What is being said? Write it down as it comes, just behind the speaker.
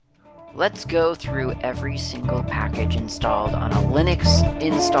Let's go through every single package installed on a Linux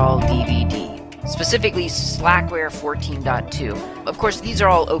install DVD, specifically Slackware 14.2. Of course, these are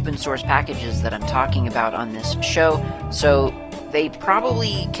all open source packages that I'm talking about on this show, so they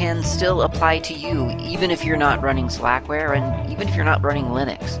probably can still apply to you even if you're not running Slackware and even if you're not running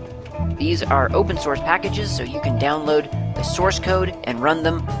Linux. These are open source packages, so you can download the source code and run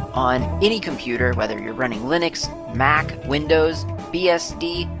them on any computer, whether you're running Linux, Mac, Windows,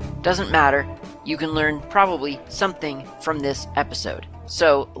 BSD, doesn't matter. You can learn probably something from this episode.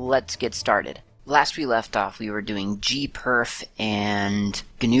 So let's get started. Last we left off, we were doing gperf and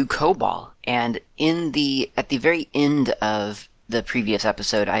GNU COBOL, and at the very end of the previous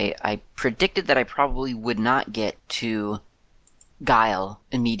episode, I predicted that I probably would not get to Guile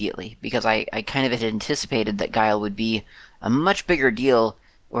immediately, because I kind of had anticipated that Guile would be a much bigger deal,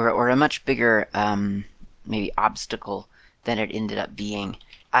 or a much bigger maybe obstacle than it ended up being.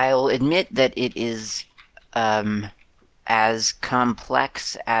 I'll admit that it is as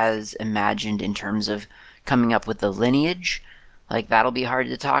complex as imagined in terms of coming up with the lineage. Like, that'll be hard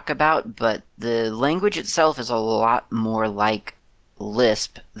to talk about, but the language itself is a lot more like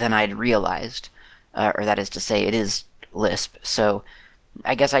Lisp than I'd realized. Or that is to say, it is Lisp, so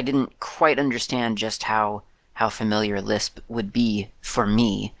I guess I didn't quite understand just how familiar Lisp would be for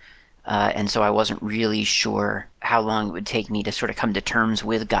me, and so I wasn't really sure how long it would take me to sort of come to terms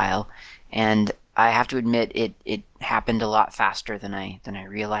with Guile, and I have to admit it happened a lot faster than I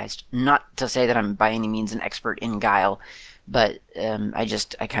realized. Not to say that I'm by any means an expert in Guile, but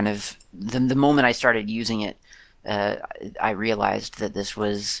I kind of, the moment I started using it, I realized that this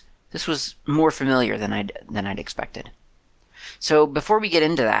was more familiar than I'd expected. So before we get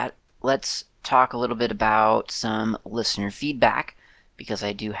into that, let's talk a little bit about some listener feedback, because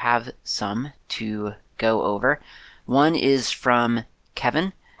I do have some to go over. One is from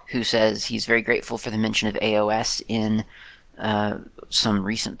Kevin, who says he's very grateful for the mention of AOS in some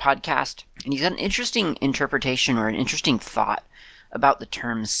recent podcast. And he's got an interesting interpretation, or an interesting thought, about the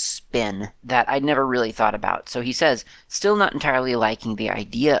term spin that I'd never really thought about. So he says, still not entirely liking the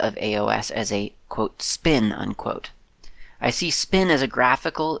idea of AOS as a, quote, spin, unquote. I see spin as a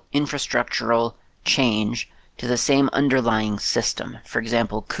graphical, infrastructural change to the same underlying system. For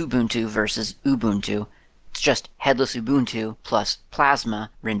example, Kubuntu versus Ubuntu. It's just headless Ubuntu plus Plasma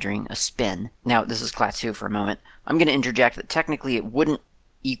rendering a spin. Now, this is class 2 for a moment. I'm going to interject that technically it wouldn't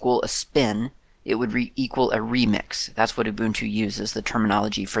equal a spin. It would equal a remix. That's what Ubuntu uses, the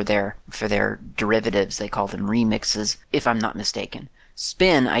terminology for their derivatives. They call them remixes, if I'm not mistaken.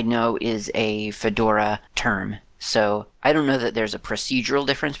 Spin, I know, is a Fedora term. So I don't know that there's a procedural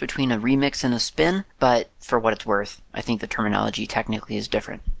difference between a remix and a spin, but for what it's worth, I think the terminology technically is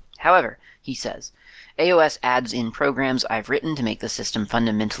different. However, he says, AOS adds in programs I've written to make the system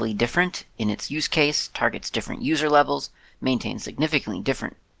fundamentally different in its use case, targets different user levels, maintains significantly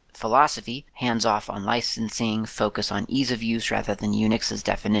different philosophy, hands-off on licensing, focus on ease of use rather than Unix's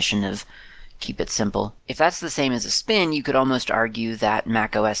definition of keep it simple. If that's the same as a spin, you could almost argue that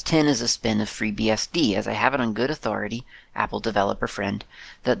macOS 10 is a spin of FreeBSD, as I have it on good authority, Apple developer friend,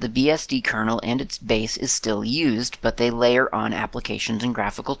 that the BSD kernel and its base is still used, but they layer on applications and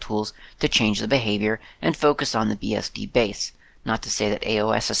graphical tools to change the behavior and focus on the BSD base. Not to say that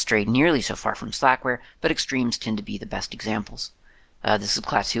AOS has strayed nearly so far from Slackware, but extremes tend to be the best examples. This is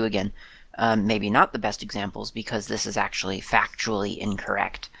class 2 again. Maybe not the best examples, because this is actually factually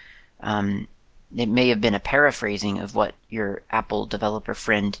incorrect. It may have been a paraphrasing of what your Apple developer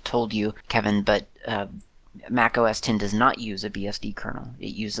friend told you, Kevin, but macOS 10 does not use a BSD kernel.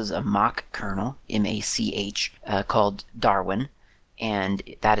 It uses a Mach kernel, M-A-C-H, called Darwin, and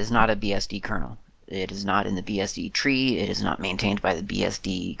that is not a BSD kernel. It is not in the BSD tree. It is not maintained by the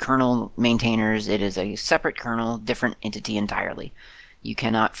BSD kernel maintainers. It is a separate kernel, different entity entirely. You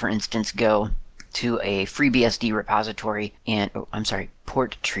cannot, for instance, go to a FreeBSD repository and,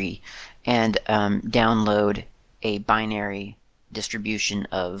 port tree, and download a binary distribution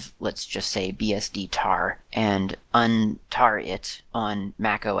of, let's just say, BSD tar, and untar it on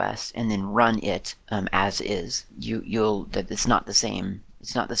macOS, and then run it as is. It's not the same.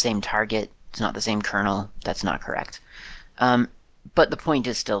 It's not the same target. It's not the same kernel. That's not correct. But the point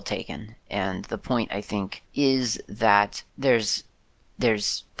is still taken, and the point, I think, is that there's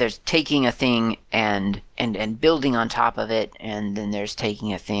taking a thing and building on top of it, and then there's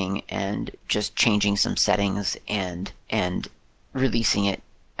taking a thing and just changing some settings and releasing it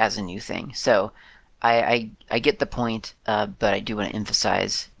as a new thing. So I get the point, but I do want to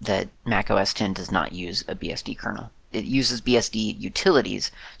emphasize that macOS 10 does not use a BSD kernel. It uses BSD utilities,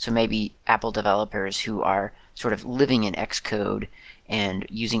 so maybe Apple developers who are sort of living in Xcode and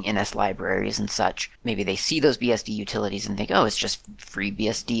using NS libraries and such. Maybe they see those BSD utilities and think, oh, it's just free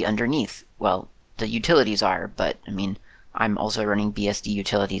BSD underneath. Well, the utilities are, but I mean, I'm also running BSD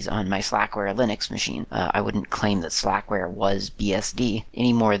utilities on my Slackware Linux machine. I wouldn't claim that Slackware was BSD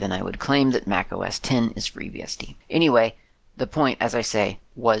any more than I would claim that Mac OS X is FreeBSD. Anyway, the point, as I say,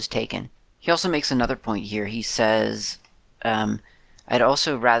 was taken. He also makes another point here. He says, I'd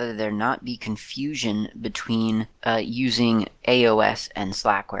also rather there not be confusion between using AOS and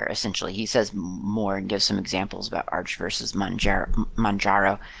Slackware, essentially. He says more and gives some examples about Arch versus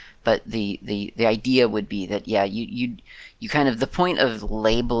Manjaro. But the idea would be that, yeah, you kind of, the point of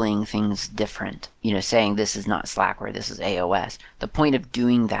labeling things different, saying this is not Slackware, this is AOS, the point of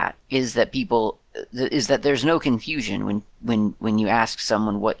doing that is that there's no confusion when you ask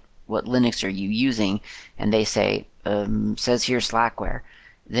someone what Linux are you using, and they say, says here Slackware,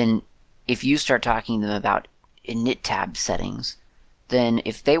 then if you start talking to them about inittab settings, then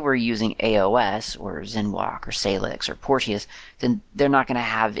if they were using AOS or Zenwalk or Salix or Porteus, then they're not going to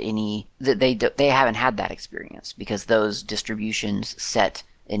have any, they haven't had that experience because those distributions set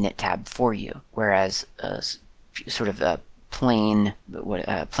inittab for you, whereas sort of a plain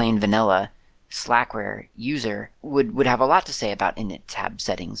vanilla Slackware user would have a lot to say about inittab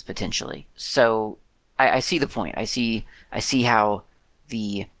settings potentially. So I see the point. I see how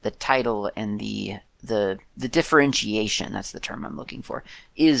the title and the differentiation, that's the term I'm looking for,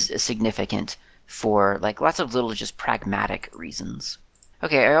 is significant for like lots of little just pragmatic reasons.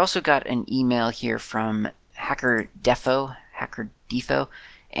 Okay, I also got an email here from HackerDefo,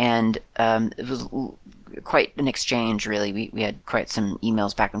 and it was quite an exchange, really. We had quite some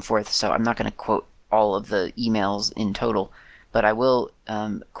emails back and forth, so I'm not going to quote all of the emails in total, but I will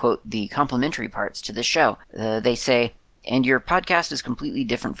quote the complimentary parts to the show. They say, and your podcast is completely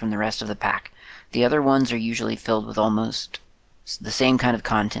different from the rest of the pack. The other ones are usually filled with almost the same kind of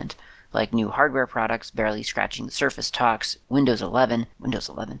content, like new hardware products, barely scratching the surface talks, Windows 11,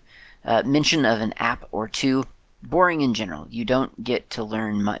 mention of an app or two. Boring in general. You don't get to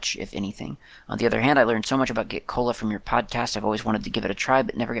learn much, if anything. On the other hand, I learned so much about GitCola from your podcast. I've always wanted to give it a try,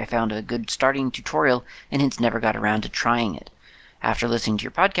 but never found a good starting tutorial, and hence never got around to trying it. After listening to your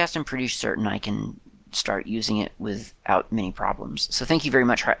podcast, I'm pretty certain I can start using it without many problems. So thank you very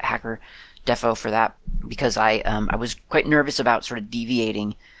much, HackerDefo, for that, because I was quite nervous about sort of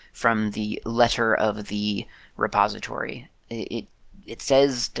deviating from the letter of the repository. It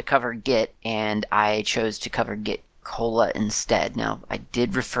says to cover Git, and I chose to cover GitCola instead. Now, I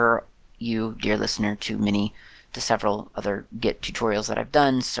did refer you, dear listener, to several other Git tutorials that I've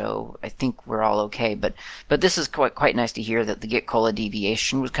done, so I think we're all okay. But this is quite nice to hear that the GitCola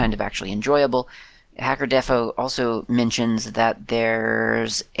deviation was kind of actually enjoyable. HackerDefo also mentions that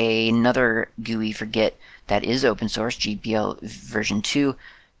there's another GUI for Git that is open source, GPL version 2,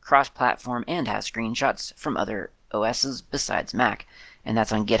 cross-platform, and has screenshots from other OSs besides Mac, and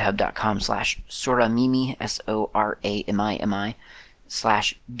that's on github.com/soramimi,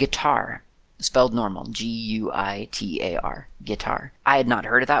 SORAMIMI/guitar, spelled normal, GUITAR, guitar. I had not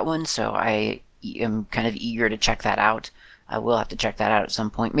heard of that one, so I am kind of eager to check that out. I will have to check that out at some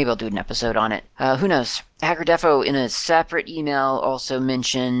point. Maybe I'll do an episode on it. Who knows? HackerDefo in a separate email also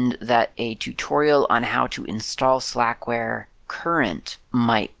mentioned that a tutorial on how to install Slackware Current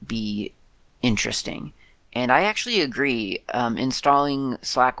might be interesting. And I actually agree. Installing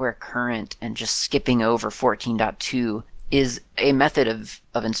Slackware Current and just skipping over 14.2 is a method of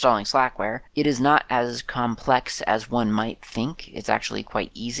installing Slackware. It is not as complex as one might think. It's actually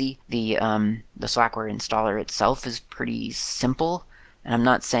quite easy. The Slackware installer itself is pretty simple, and I'm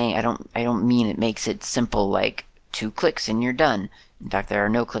not saying I don't mean it makes it simple like 2 clicks and you're done. In fact, there are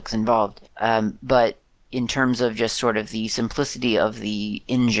no clicks involved. But in terms of just sort of the simplicity of the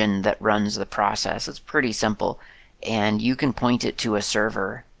engine that runs the process, it's pretty simple, and you can point it to a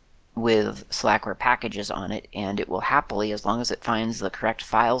server with Slackware packages on it, and it will happily, as long as it finds the correct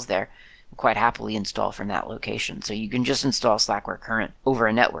files there, quite happily install from that location. So you can just install Slackware Current over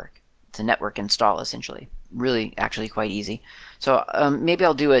a network. It's a network install, essentially. Really, actually quite easy. So maybe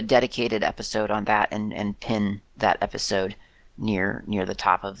I'll do a dedicated episode on that and pin that episode near the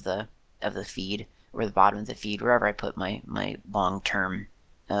top of the feed, or the bottom of the feed, wherever I put my long-term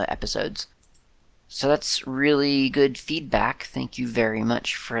episodes. So that's really good feedback. Thank you very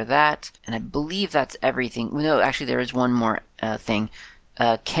much for that. And I believe that's everything. No, actually, there is one more thing.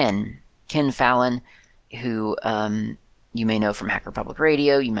 Ken Fallon, who you may know from Hacker Public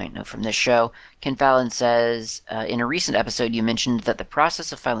Radio, you might know from this show. Ken Fallon says, in a recent episode, you mentioned that the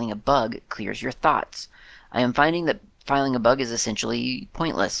process of filing a bug clears your thoughts. I am finding that filing a bug is essentially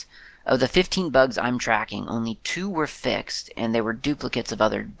pointless. Of the 15 bugs I'm tracking, only 2 were fixed, and they were duplicates of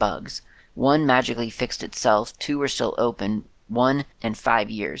other bugs. 1 magically fixed itself, 2 were still open, 1 in 5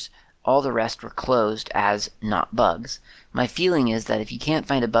 years. All the rest were closed as not bugs. My feeling is that if you can't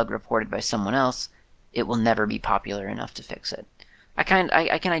find a bug reported by someone else, it will never be popular enough to fix it. I can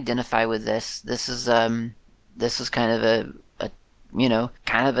identify with this. This is kind of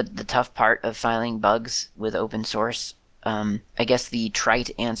the tough part of filing bugs with open source. I guess the trite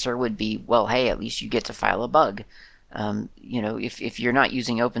answer would be, well, hey, at least you get to file a bug. If you're not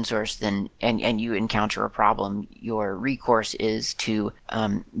using open source, then and you encounter a problem, your recourse is to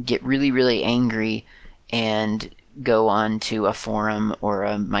get really, really angry and go on to a forum or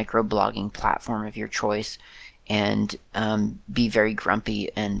a microblogging platform of your choice and be very grumpy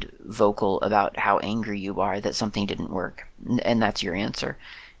and vocal about how angry you are that something didn't work. And that's your answer.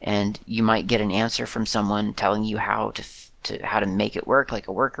 And you might get an answer from someone telling you how to make it work, like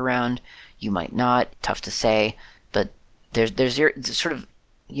a workaround. You might not. Tough to say. But there's sort of,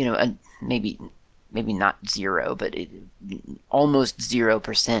 maybe not zero, but almost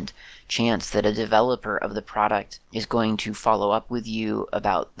 0% chance that a developer of the product is going to follow up with you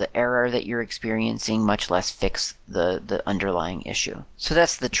about the error that you're experiencing, much less fix the underlying issue. So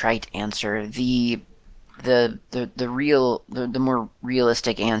that's the trite answer. The more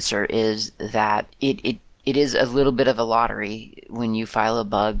realistic answer is that it is a little bit of a lottery when you file a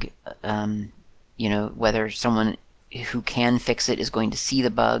bug. Whether someone who can fix it is going to see the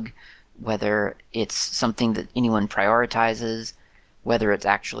bug, whether it's something that anyone prioritizes, whether it's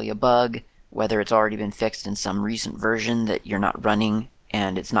actually a bug, whether it's already been fixed in some recent version that you're not running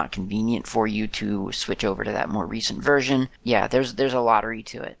and it's not convenient for you to switch over to that more recent version. Yeah, there's a lottery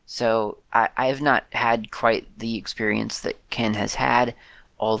to it. So I have not had quite the experience that Ken has had,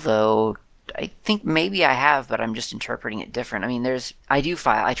 although I think maybe I have, but I'm just interpreting it different. I mean,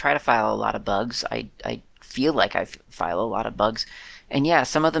 I try to file a lot of bugs. I feel like I file a lot of bugs. And yeah,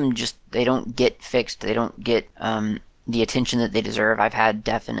 some of them they don't get fixed. They don't get the attention that they deserve. I've had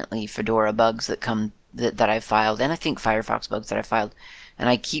definitely Fedora bugs that I've filed, and I think Firefox bugs that I've filed. And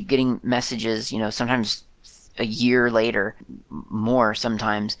I keep getting messages, sometimes a year later, more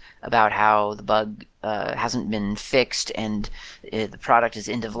sometimes, about how the bug hasn't been fixed and the product is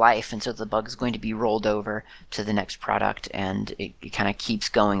end of life, and so the bug is going to be rolled over to the next product, and it kind of keeps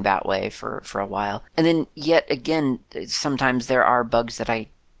going that way for a while. And then yet again, sometimes there are bugs that I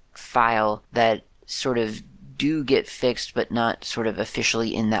file that sort of do get fixed, but not sort of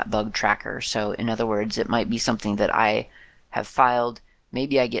officially in that bug tracker. So in other words, it might be something that I have filed.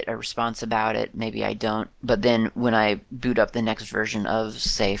 Maybe I get a response about it, maybe I don't. But then when I boot up the next version of,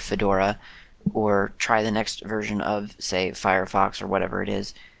 say, Fedora, or try the next version of, say, Firefox or whatever it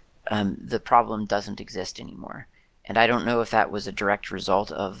is, the problem doesn't exist anymore. And I don't know if that was a direct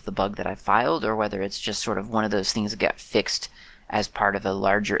result of the bug that I filed, or whether it's just sort of one of those things that got fixed as part of a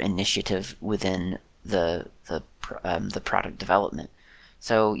larger initiative within the product development.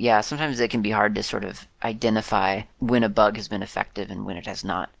 So yeah, sometimes it can be hard to sort of identify when a bug has been effective and when it has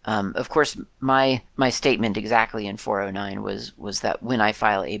not. Of course, my statement exactly in 409 was that when I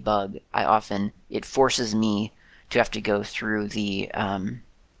file a bug, it forces me to have to go through the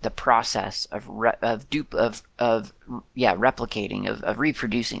process of replicating, of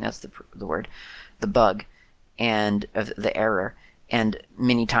reproducing. That's the word, the bug, and of the error. And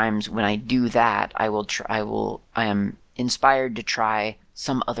many times when I do that, I am inspired to try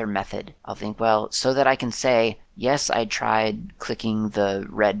some other method. I'll think, well, so that I can say, yes, I tried clicking the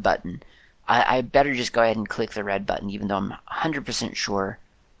red button, I better just go ahead and click the red button, even though I'm 100% sure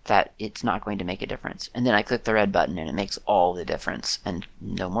that it's not going to make a difference. And then I click the red button and it makes all the difference, and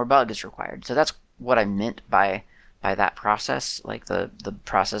no more bug is required. So that's what I meant by that process. Like the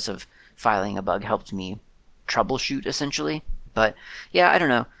process of filing a bug helped me troubleshoot, essentially. But yeah, I don't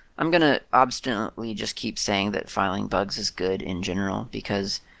know. I'm going to obstinately just keep saying that filing bugs is good in general,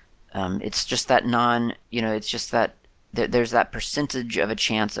 because it's just that it's just that there's that percentage of a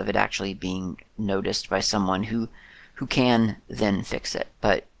chance of it actually being noticed by someone who can then fix it.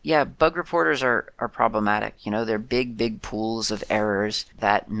 But yeah, bug reporters are problematic. They're big pools of errors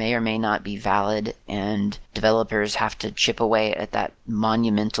that may or may not be valid, and developers have to chip away at that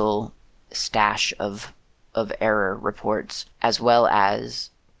monumental stash of error reports, as well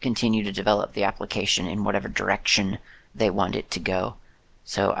as continue to develop the application in whatever direction they want it to go.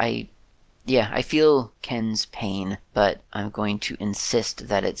 So I feel Ken's pain, but I'm going to insist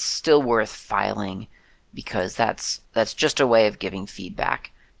that it's still worth filing, because that's just a way of giving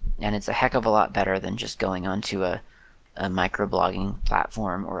feedback, and it's a heck of a lot better than just going onto a microblogging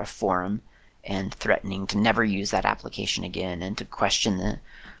platform or a forum and threatening to never use that application again, and to question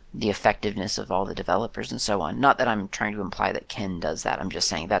the effectiveness of all the developers and so on. Not that I'm trying to imply that Ken does that. I'm just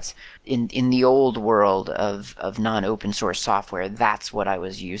saying that's in the old world of non-open source software, that's what I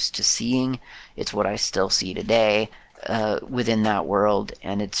was used to seeing. It's what I still see today. Within that world,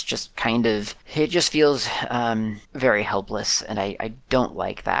 and it's just it just feels very helpless, and I don't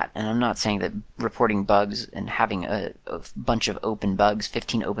like that. And I'm not saying that reporting bugs and having a bunch of open bugs,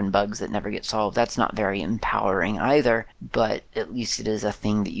 15 open bugs that never get solved, that's not very empowering either, but at least it is a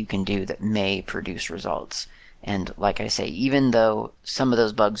thing that you can do that may produce results. And like I say, even though some of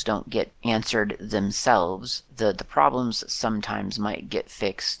those bugs don't get answered themselves, the problems sometimes might get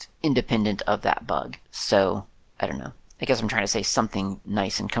fixed independent of that bug. So I don't know. I guess I'm trying to say something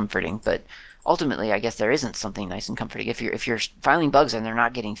nice and comforting, but ultimately, I guess there isn't something nice and comforting. If you're filing bugs and they're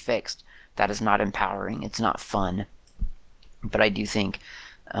not getting fixed, that is not empowering. It's not fun. But I do think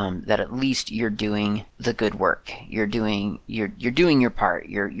that at least you're doing the good work. You're doing your part.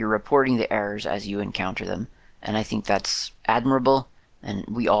 You're reporting the errors as you encounter them, and I think that's admirable. And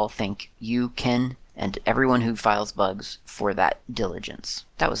we all thank you, Ken, and everyone who files bugs for that diligence.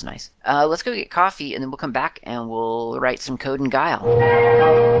 That was nice. Let's go get coffee, and then we'll come back and we'll write some code in Guile.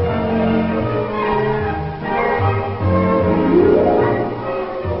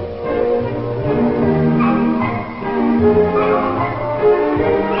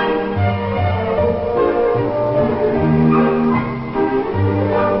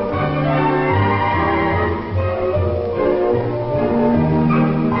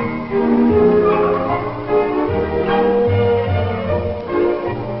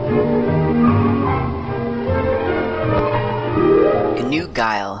 GNU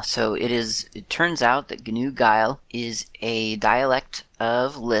Guile. So it turns out that GNU Guile is a dialect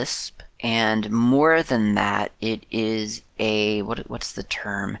of Lisp, and more than that, it is what's the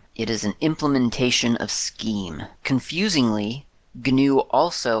term? It is an implementation of Scheme. Confusingly, GNU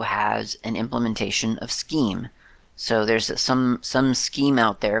also has an implementation of Scheme. So there's some scheme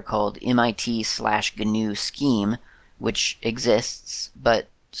out there called MIT/GNU Scheme, which exists, but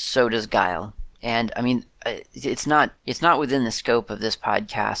so does Guile. And I mean, it's not within the scope of this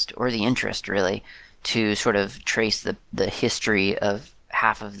podcast or the interest really to sort of trace the history of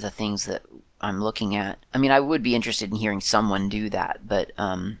half of the things that I'm looking at. I mean, I would be interested in hearing someone do that, but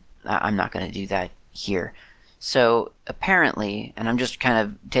I'm not going to do that here. So apparently, and I'm just kind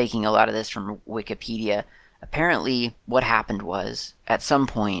of taking a lot of this from Wikipedia, apparently what happened was at some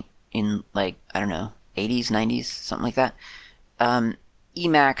point in, like, I don't know, 80s, 90s, something like that,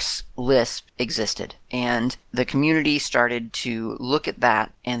 Emacs Lisp existed, and the community started to look at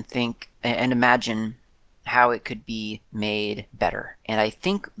that and think and imagine how it could be made better. And I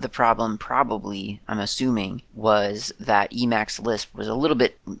think the problem probably, I'm assuming, was that Emacs Lisp was a little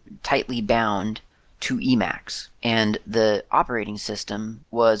bit tightly bound to Emacs, and the operating system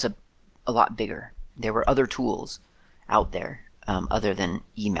was a lot bigger. There were other tools out there other than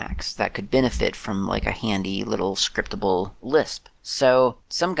Emacs that could benefit from like a handy little scriptable Lisp. So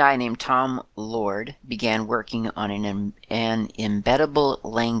some guy named Tom Lord began working on an embeddable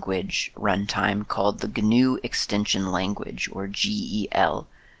language runtime called the GNU Extension Language, or GEL,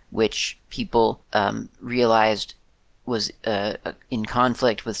 which people realized was in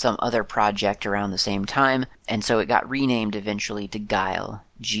conflict with some other project around the same time, and so it got renamed eventually to Guile,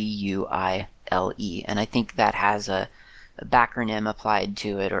 Guile, and I think that has a backronym applied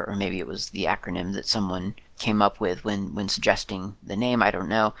to it, or maybe it was the acronym that someone came up with when suggesting the name, I don't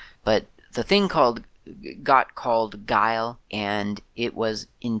know, but the thing got called Guile, and it was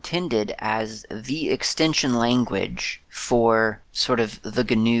intended as the extension language for sort of the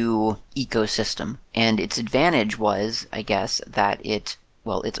GNU ecosystem. And its advantage was, I guess, that it's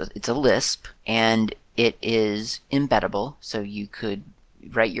a Lisp, and it is embeddable, so you could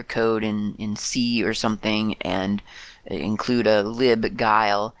write your code in C or something and include a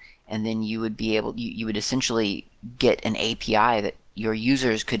libguile, and then you would be able, you would essentially get an API that your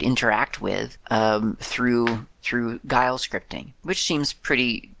users could interact with through Guile scripting, which seems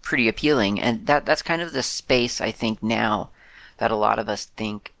pretty appealing. And that's kind of the space, I think, now that a lot of us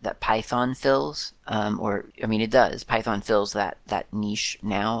think that Python fills, or I mean it does. Python fills that niche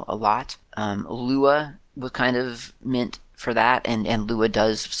now a lot. Lua was kind of meant for that, and Lua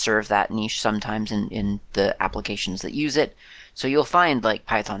does serve that niche sometimes in the applications that use it. So you'll find like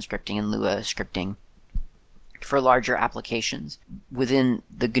Python scripting and Lua scripting for larger applications. Within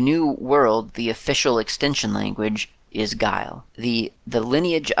the GNU world, the official extension language is Guile. The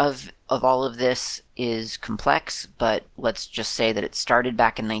lineage of all of this is complex, but let's just say that it started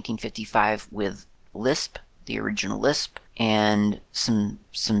back in 1955 with Lisp, the original Lisp, and some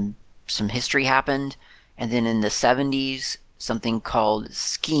history happened. And then in the 70s, something called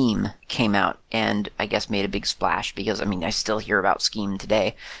Scheme came out and I guess made a big splash because, I mean, I still hear about Scheme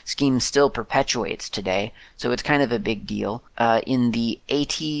today. Scheme still perpetuates today, so it's kind of a big deal. In the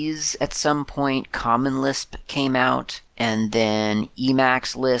 80s, at some point, Common Lisp came out, and then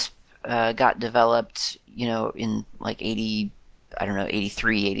Emacs Lisp got developed, in like 80, I don't know,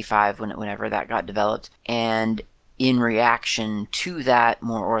 83, 85, whenever that got developed. And in reaction to that,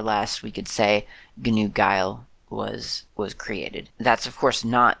 more or less, we could say GNU Guile was created. That's of course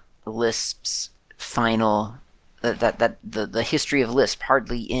not Lisp's final. The history of Lisp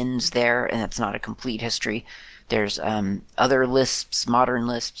hardly ends there, and that's not a complete history. There's other Lisps, modern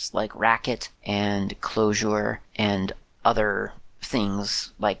Lisps like Racket and Clojure and other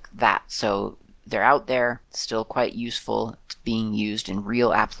things like that. So they're out there, still quite useful. It's being used in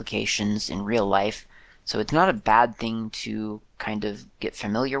real applications in real life. So it's not a bad thing to kind of get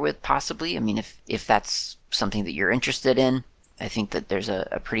familiar with, possibly. I mean, if that's something that you're interested in, I think that there's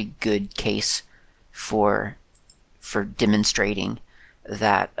a pretty good case for demonstrating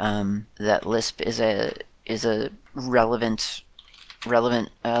that that Lisp is a relevant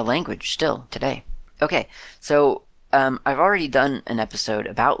language still today. Okay, so I've already done an episode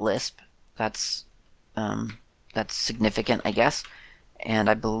about Lisp. That's significant, I guess.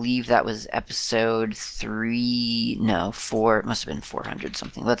 And I believe that was episode 4, it must have been 400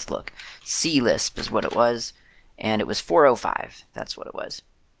 something. Let's look. C-Lisp is what it was, and it was 405. That's what it was.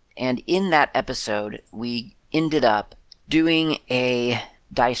 And in that episode, we ended up doing a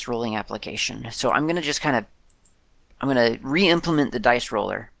dice rolling application. So I'm going to re-implement the dice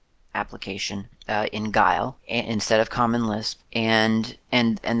roller application in Guile instead of Common Lisp, and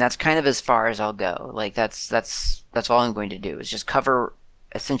that's kind of as far as I'll go. Like that's all I'm going to do is just cover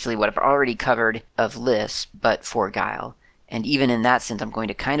essentially what I've already covered of Lisp, but for Guile. And even in that sense, I'm going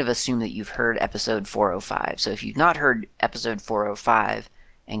to kind of assume that you've heard episode 405. So if you've not heard episode 405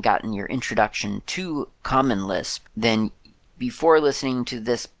 and gotten your introduction to Common Lisp, then before listening to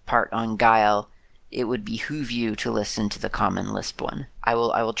this part on Guile, it would behoove you to listen to the Common Lisp one. I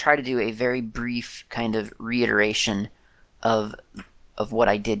will try to do a very brief kind of reiteration of what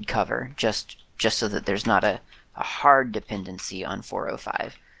I did cover, just so that there's not a hard dependency on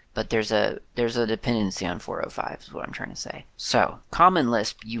 405. But there's a dependency on 405 is what I'm trying to say. So Common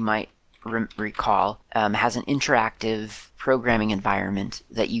Lisp, you might recall, has an interactive programming environment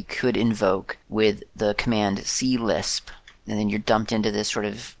that you could invoke with the command clisp. And then you're dumped into this sort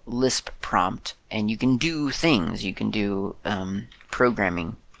of Lisp prompt, and you can do things. You can do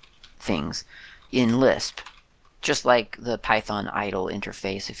programming things in Lisp, just like the Python idle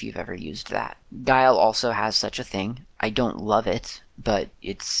interface if you've ever used that. Guile also has such a thing. I don't love it, but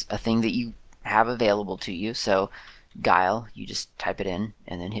it's a thing that you have available to you. So Guile, you just type it in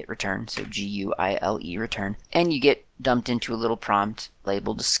and then hit return. So Guile return, and you get dumped into a little prompt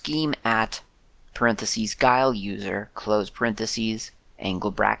labeled scheme at parentheses Guile user, close parentheses,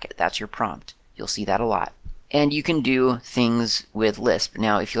 angle bracket. That's your prompt. You'll see that a lot. And you can do things with Lisp.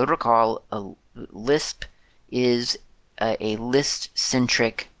 Now, if you'll recall, Lisp is a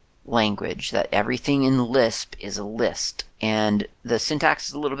list-centric language, that everything in Lisp is a list. And the syntax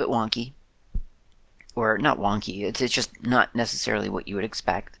is a little bit wonky. Or not wonky, it's just not necessarily what you would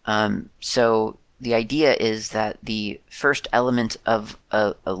expect. So the idea is that the first element of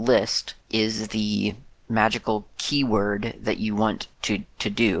a list is the magical keyword that you want to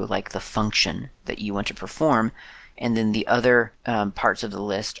do, like the function that you want to perform, and then the other parts of the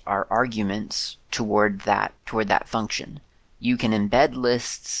list are arguments toward that function. You can embed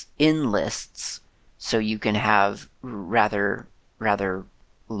lists in lists, so you can have rather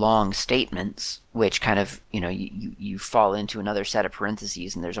long statements, which kind of, you fall into another set of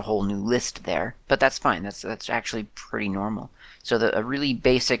parentheses and there's a whole new list there. But that's fine. That's actually pretty normal. So a really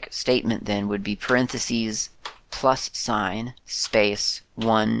basic statement then would be parentheses plus sign space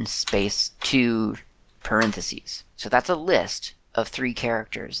 1 space 2 parentheses. So that's a list of 3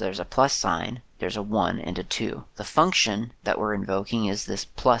 characters. There's a plus sign, there's a 1, and a 2. The function that we're invoking is this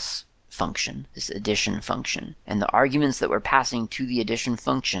plus function, this addition function, and the arguments that we're passing to the addition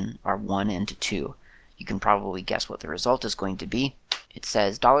function are 1 and 2. You can probably guess what the result is going to be. It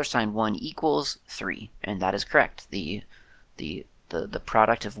says $1 equals 3, and that is correct. The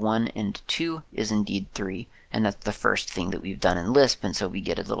product of 1 and 2 is indeed 3, and that's the first thing that we've done in Lisp, and so we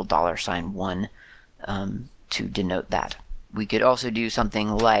get a little $1 to denote that. We could also do something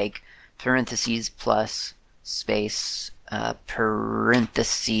like parentheses plus space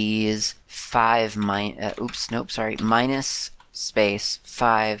parentheses 5 minus space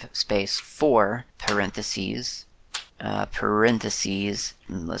 5 space 4 parentheses,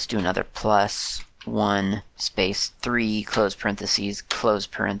 let's do another plus 1 space 3 close parentheses.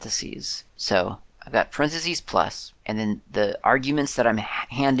 So I've got parentheses plus, and then the arguments that I'm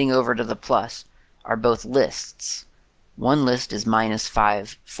handing over to the plus are both lists. One list is minus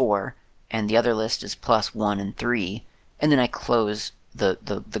 5, 4, and the other list is plus 1 and 3, and then I close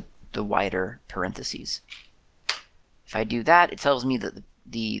the wider parentheses. If I do that, it tells me that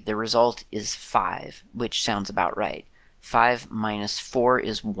the result is 5, which sounds about right. 5 minus 4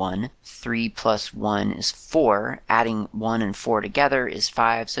 is 1. 3 plus 1 is 4. Adding 1 and 4 together is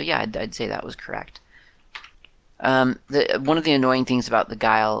 5. So yeah, I'd say that was correct. One of the annoying things about the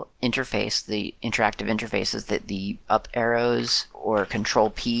Guile interface, the interactive interface, is that the up arrows or Control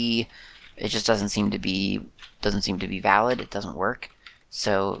P, it just doesn't seem to be valid. It doesn't work.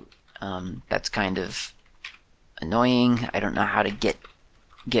 So that's kind of annoying. I don't know how to get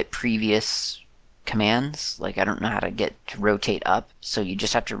previous commands. Like, I don't know how to get to rotate up, so you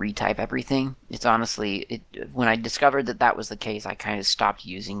just have to retype everything. It's honestly, when I discovered that that was the case, I kind of stopped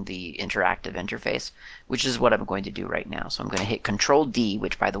using the interactive interface, which is what I'm going to do right now. So I'm going to hit Control D,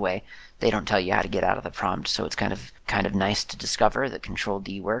 which, by the way, they don't tell you how to get out of the prompt, so it's kind of nice to discover that Control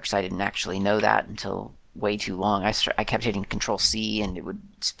D works. I didn't actually know that until way too long. I kept hitting Control C, and it would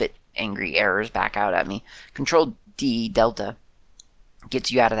spit angry errors back out at me. Control D, Delta,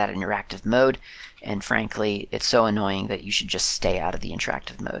 gets you out of that interactive mode, and frankly, it's so annoying that you should just stay out of the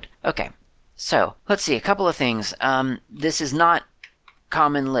interactive mode. Okay, so let's see, a couple of things. This is not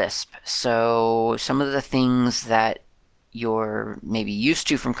Common Lisp, so some of the things that you're maybe used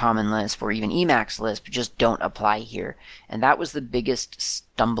to from Common Lisp or even Emacs Lisp just don't apply here, and that was the biggest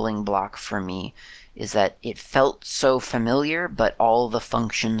stumbling block for me, is that it felt so familiar, but all the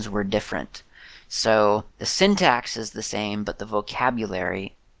functions were different. So the syntax is the same, but the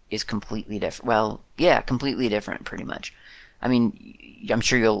vocabulary is completely different. Well, yeah, completely different, pretty much. I mean, I'm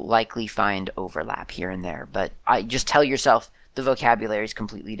sure you'll likely find overlap here and there, but I just tell yourself the vocabulary is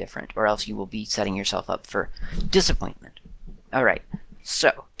completely different, or else you will be setting yourself up for disappointment. All right,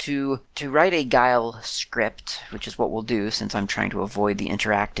 so to write a Guile script, which is what we'll do since I'm trying to avoid the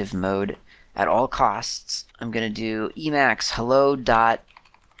interactive mode at all costs, I'm going to do Emacs hello.scm.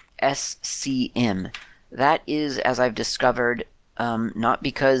 That is, as I've discovered, not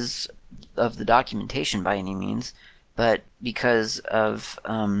because of the documentation by any means, but because of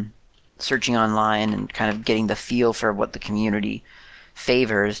searching online and kind of getting the feel for what the community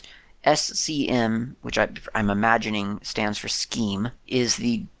favors. SCM, which I'm imagining stands for scheme, is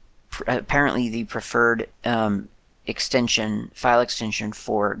apparently the preferred file extension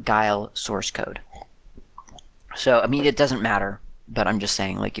for Guile source code. So, I mean, it doesn't matter, but I'm just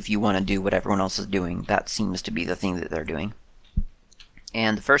saying, like, if you want to do what everyone else is doing, that seems to be the thing that they're doing.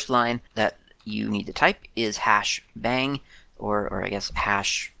 And the first line that you need to type is hash bang, or I guess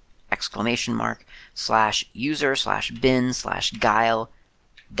hash exclamation mark /user /bin /guile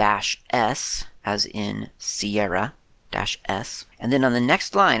 -s, as in Sierra -s. And then on the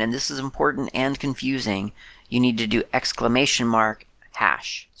next line, and this is important and confusing, you need to do exclamation mark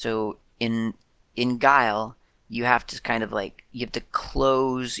hash. So in Guile, you have to kind of you have to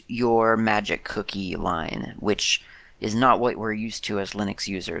close your magic cookie line, which is not what we're used to as Linux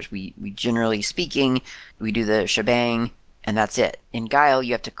users. We generally speaking, we do the shebang, and that's it. In Guile,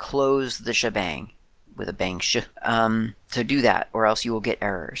 you have to close the shebang with a bang sh. So do that, or else you will get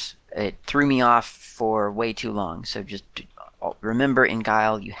errors. It threw me off for way too long, so just remember, in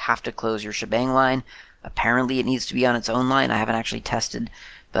Guile, you have to close your shebang line. Apparently it needs to be on its own line. I haven't actually tested,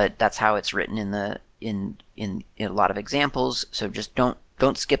 but that's how it's written in a lot of examples, so just don't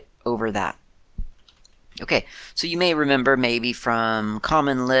skip over that. Okay, so you may remember maybe from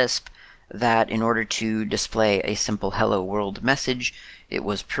Common Lisp that in order to display a simple hello world message, it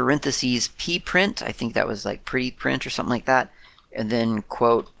was parentheses pprint. I think that was like preprint or something like that. And then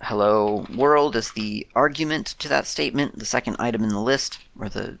quote hello world as the argument to that statement, the second item in the list, or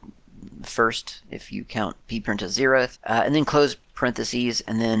the first if you count pprint as 0th, and then close parentheses,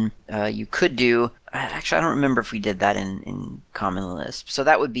 and then you could do, actually I don't remember if we did that in Common Lisp, so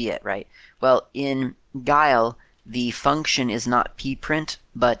that would be it, right? Well, in Guile, the function is not pprint,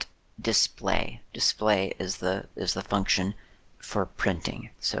 but display. Display is the function for printing.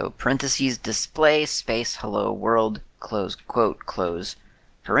 So parentheses display space hello world close quote close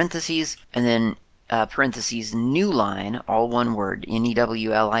parentheses, and then parentheses new line, all one word,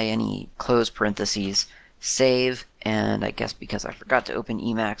 NEWLINE, close parentheses, save, and I guess because I forgot to open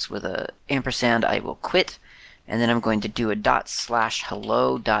Emacs with a ampersand, I will quit, and then I'm going to do a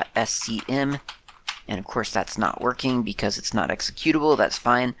 ./hello.scm, and of course that's not working because it's not executable. That's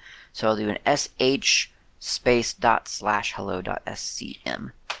fine. So I'll do an sh space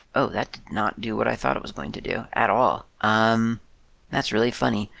 ./hello.scm. Oh, that did not do what I thought it was going to do at all. That's really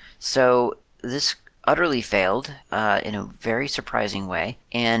funny. So this utterly failed in a very surprising way,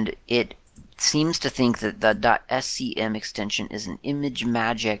 and it seems to think that the .scm extension is an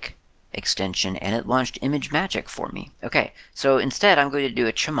ImageMagick extension, and it launched ImageMagick for me. Okay, so instead I'm going to do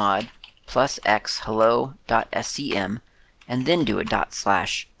a chmod plus x hello.scm, and then do a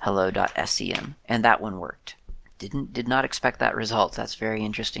 /hello.scm, and that one worked. Did not expect that result. That's very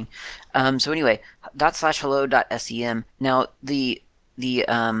interesting. So anyway, /hello.scm. Now the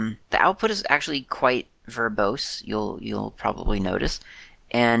output is actually quite verbose. You'll probably notice,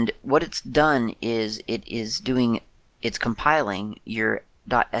 and what it's done is it's compiling your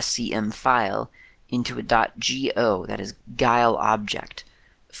 .scm file into a .go, that is Guile object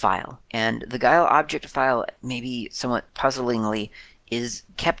file, and the Guile object file, maybe somewhat puzzlingly, is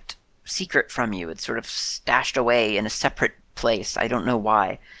kept secret from you. It's sort of stashed away in a separate place. I don't know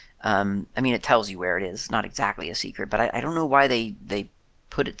why. I mean, it tells you where it is. It's not exactly a secret, but I don't know why they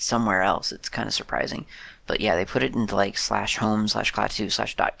put it somewhere else. It's kind of surprising. But yeah, they put it into like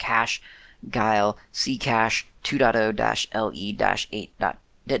 /home/clat2/.cache guile ccache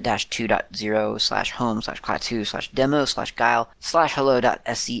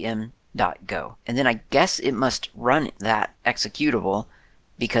 2.0-8.2.0/home/clat2/demo/guile/hello.scm.go. And then I guess it must run that executable,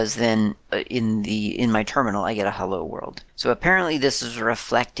 because then in my terminal I get a hello world. So apparently this is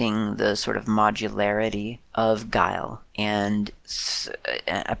reflecting the sort of modularity of Guile, and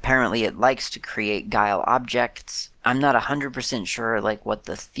apparently it likes to create Guile objects. I'm not 100% sure like what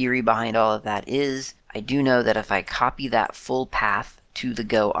the theory behind all of that is. I do know that if I copy that full path to the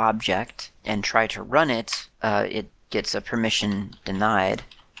Go object and try to run it, it gets a permission denied.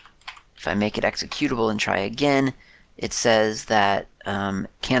 If I make it executable and try again, it says that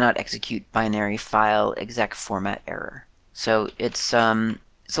cannot execute binary file exec format error. So it's a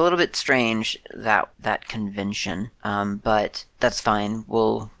little bit strange, that convention, but that's fine.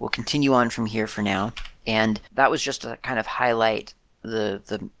 We'll continue on from here for now. And that was just to kind of highlight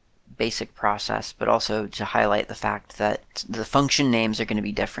the basic process, but also to highlight the fact that the function names are going to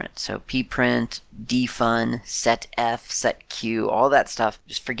be different. So pprint, dfun, setf, setq, all that stuff,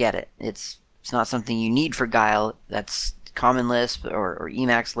 just forget it. It's not something you need for Guile. That's Common Lisp or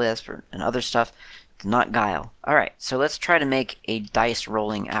Emacs Lisp and other stuff. It's not Guile. Alright, so let's try to make a dice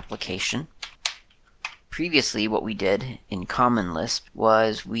rolling application. Previously, what we did in Common Lisp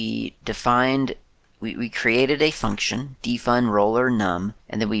was we created a function, dfunRollerNum,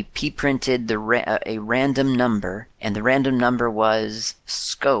 and then we pprinted a random number, and the random number was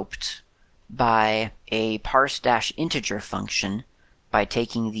scoped by a parse-integer function by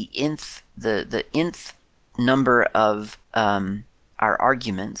taking the nth number of our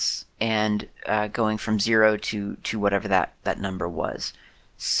arguments and going from 0 to whatever that number was.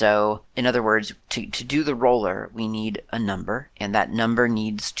 So, in other words, to do the roller, we need a number, and that number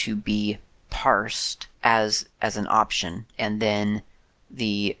needs to be parsed as an option, and then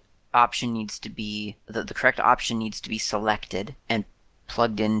the option needs to be the correct option needs to be selected and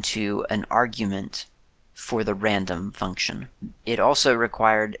plugged into an argument for the random function. It also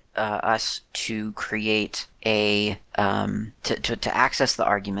required us to create to access the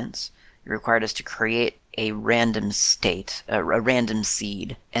arguments. It required us to create a random state, a random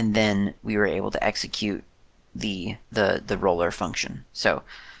seed, and then we were able to execute the roller function. So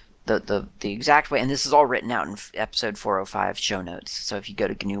the exact way, and this is all written out in episode 405 show notes. So if you go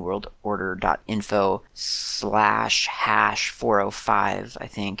to GNUworldOrder.info/#405, I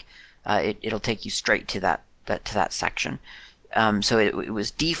think, it'll take you straight to that section. So it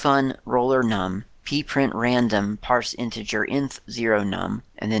was dfun roller num, pprint random parse integer inth 0 num,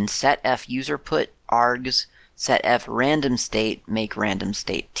 and then setf user put args, setf random state make random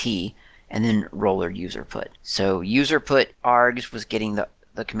state t, and then roller user put. So user put args was getting the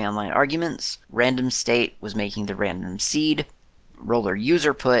command line arguments, random state was making the random seed, roller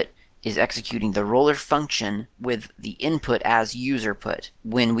user put is executing the roller function with the input as user put.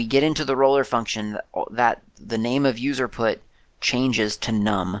 When we get into the roller function, that the name of user put changes to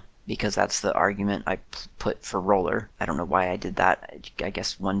num, because that's the argument I put for roller. I don't know why I did that. I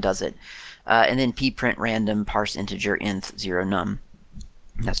guess one does it. And then pprint random parse integer inth 0 num.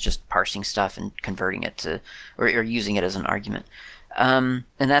 That's just parsing stuff and converting it to, or using it as an argument. And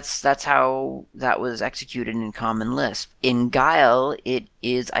that's how that was executed in Common Lisp. In Guile, it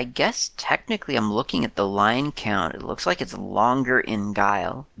is, I guess technically I'm looking at the line count. It looks like it's longer in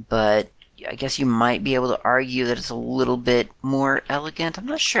Guile, but I guess you might be able to argue that it's a little bit more elegant. I'm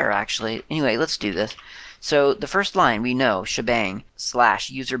not sure, actually. Anyway, let's do this. So the first line, we know, shebang,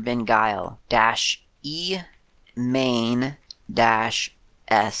 /user bin Guile, -e main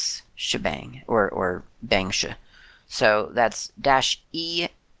 -s shebang, or bangsha. So that's -e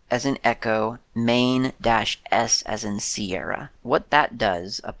as in echo, main -s as in Sierra. What that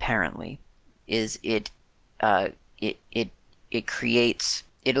does, apparently, is it creates,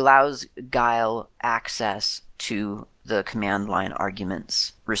 it allows Guile access to the command line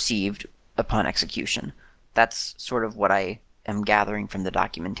arguments received upon execution. That's sort of what I am gathering from the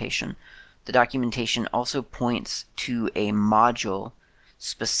documentation. The documentation also points to a module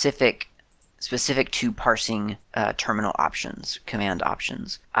specific to parsing terminal options, command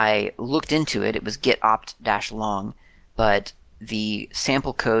options. I looked into it. It was getopt-long, but the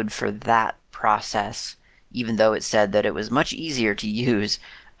sample code for that process, even though it said that it was much easier to use,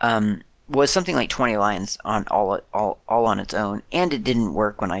 was something like 20 lines on all on its own, and it didn't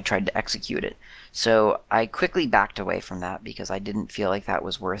work when I tried to execute it. So I quickly backed away from that because I didn't feel like that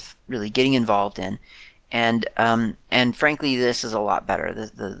was worth really getting involved in. And frankly, this is a lot better.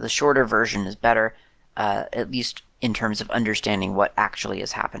 The shorter version is better, at least in terms of understanding what actually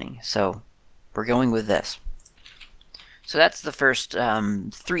is happening. So we're going with this. So that's the first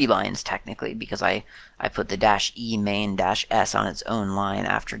 3 lines, technically, because I put the -e main -s on its own line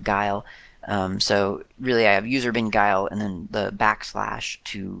after Guile. So really I have user bin Guile and then the backslash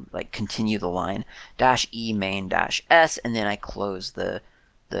to like continue the line, -e main -s, and then I close the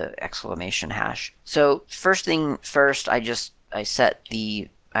exclamation hash. So first thing first, I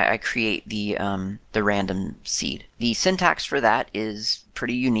create the random seed. The syntax for that is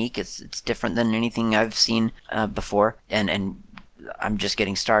pretty unique. It's different than anything I've seen before, and I'm just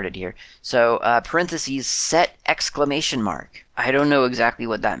getting started here. So parentheses set exclamation mark. I don't know exactly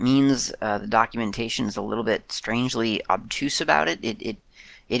what that means. The documentation is a little bit strangely obtuse about it. It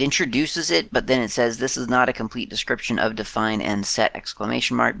introduces it, but then it says this is not a complete description of define and set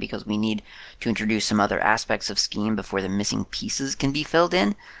exclamation mark because we need to introduce some other aspects of Scheme before the missing pieces can be filled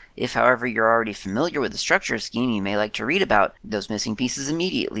in. If, however, you're already familiar with the structure of Scheme, you may like to read about those missing pieces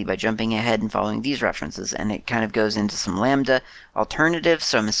immediately by jumping ahead and following these references. And it kind of goes into some Lambda alternatives,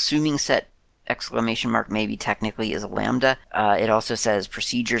 so I'm assuming set exclamation mark maybe technically is a lambda. It also says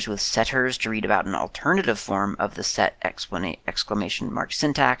procedures with setters to read about an alternative form of the set exclamation mark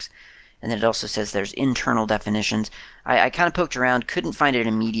syntax. And then it also says there's internal definitions. I kind of poked around, couldn't find an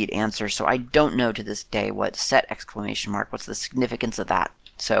immediate answer, so I don't know to this day what set exclamation mark, what's the significance of that.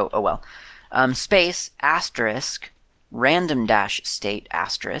 So, oh well. Space, asterisk, random dash state,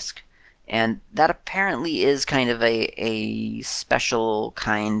 asterisk. And that apparently is kind of a special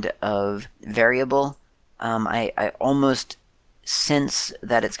kind of variable. I almost sense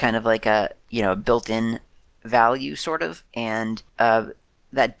that it's kind of like a built-in value sort of, and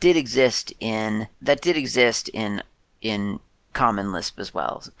that did exist in Common Lisp as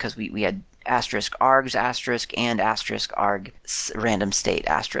well, because we had asterisk args asterisk and asterisk arg random state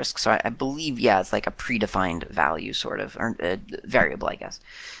asterisk. So I believe, yeah, it's like a predefined value sort of, or variable, I guess.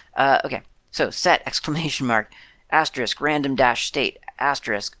 Okay, so set exclamation mark asterisk random dash state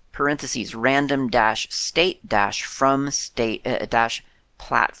asterisk parentheses random dash state dash from state dash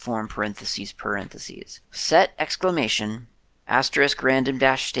platform parentheses. Set exclamation asterisk random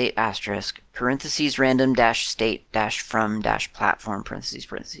dash state asterisk parentheses random dash state dash from dash platform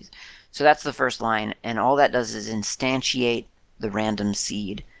parentheses. So that's the first line, and all that does is instantiate the random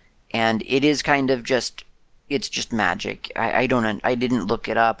seed, and it is kind of just, it's just magic. I didn't look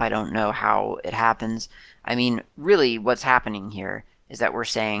it up. I don't know how it happens. I mean, really what's happening here is that we're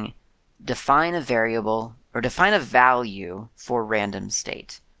saying define a variable or define a value for random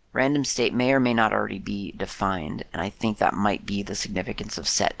state. Random state may or may not already be defined, and I think that might be the significance of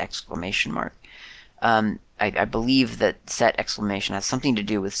set exclamation mark. I believe that set exclamation has something to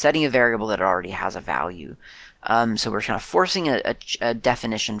do with setting a variable that already has a value. So we're kind of forcing a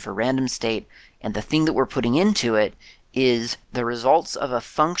definition for random state, and the thing that we're putting into it is the results of a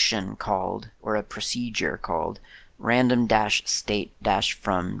function called, or a procedure called,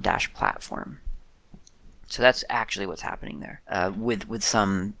 random-state-from-platform. So that's actually what's happening there, with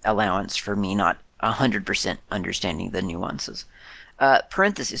some allowance for me not 100% understanding the nuances.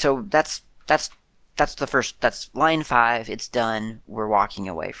 Parentheses. So that's the first. That's line 5. It's done. We're walking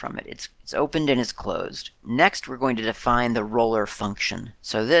away from it. It's opened and it's closed. Next, we're going to define the roller function.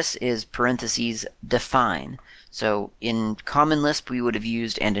 So this is parentheses define. So in Common Lisp we would have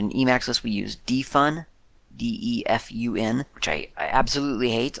used, and in Emacs Lisp we use defun, D-E-F-U-N, which I absolutely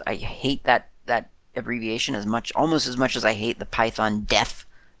hate. I hate that abbreviation almost as much as I hate the Python def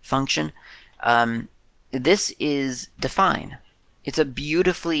function. This is define. It's a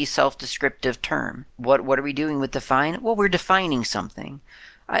beautifully self-descriptive term. What are we doing with define? Well, we're defining something.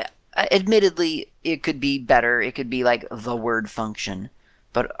 Admittedly, it could be better. It could be like the word function.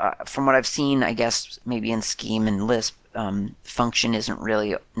 But from what I've seen, I guess maybe in Scheme and Lisp, function isn't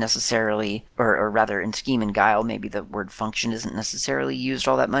really necessarily, or rather in Scheme and Guile, maybe the word function isn't necessarily used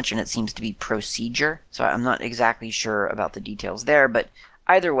all that much, and it seems to be procedure. So I'm not exactly sure about the details there, but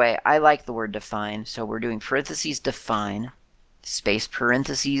either way, I like the word define. So we're doing parentheses define, space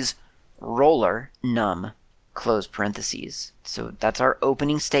parentheses roller num, close parentheses. So that's our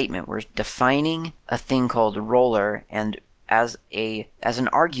opening statement. We're defining a thing called roller, and as an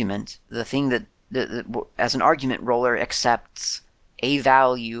argument, the thing that as an argument, roller accepts a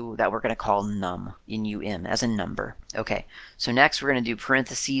value that we're going to call num, N-U-M, as a number. Okay, so next we're going to do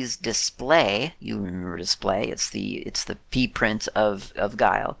parentheses display. You remember display? It's the p print of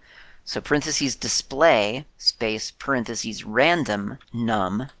Guile. So parentheses display space parentheses random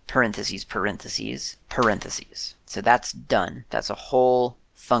num parentheses parentheses parentheses. So that's done. That's a whole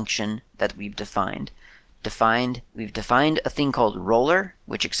function that we've defined. We've defined a thing called roller,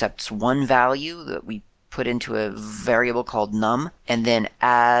 which accepts one value that we put into a variable called num, and then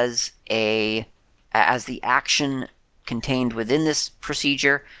as the action contained within this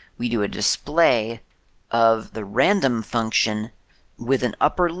procedure, we do a display of the random function with an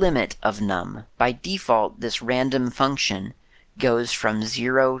upper limit of num. By default, this random function goes from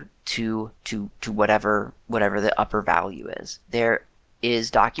 0 to whatever the upper value is. There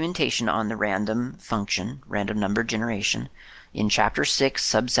is documentation on the random function, random number generation, in chapter 6,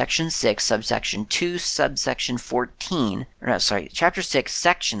 subsection 6, subsection 2, subsection 14, chapter 6,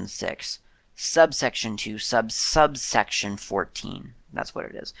 section 6, subsection 2, subsection 14. That's what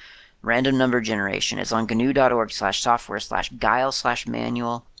it is. Random number generation. It's on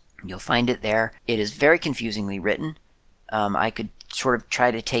gnu.org/software/guile/manual. You'll find it there. It is very confusingly written. I could sort of try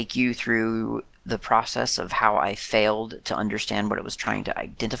to take you through the process of how I failed to understand what it was trying to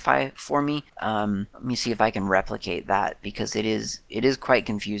identify for me. Let me see if I can replicate that, because it is quite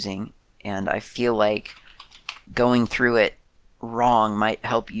confusing, and I feel like going through it wrong might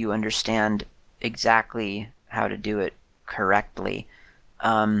help you understand exactly how to do it correctly.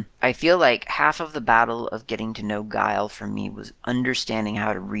 I feel like half of the battle of getting to know Guile for me was understanding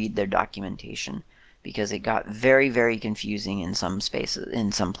how to read their documentation, because it got very, very confusing in some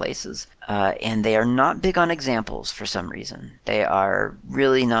places, and they are not big on examples for some reason. They are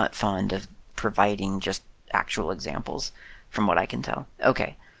really not fond of providing just actual examples, from what I can tell.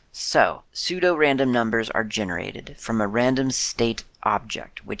 Okay, so pseudo-random numbers are generated from a random state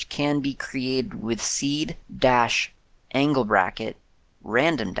object, which can be created with seed dash angle bracket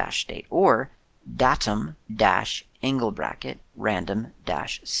random dash state, or datum dash angle bracket random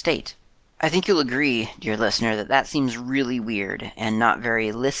dash state. I think you'll agree, dear listener, that seems really weird and not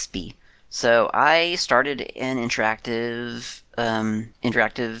very Lispy. So I started an interactive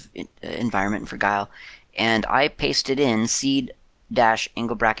environment for Guile, and I pasted in seed dash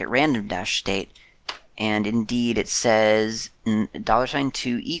angle bracket random dash state, and indeed it says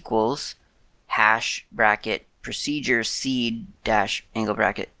 $2 equals hash bracket procedure seed dash angle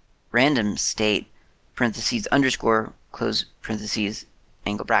bracket random state parentheses underscore close parentheses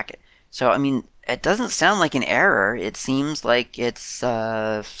angle bracket. So, I mean, it doesn't sound like an error. It seems like it's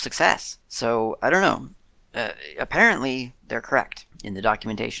success. So, I don't know. Apparently, they're correct in the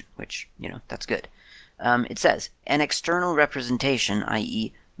documentation, which, that's good. It says, an external representation,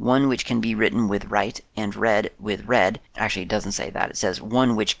 i.e., one which can be written with write and read with read. Actually, it doesn't say that. It says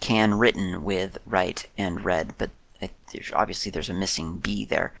one which can written with write and read, but obviously there's a missing B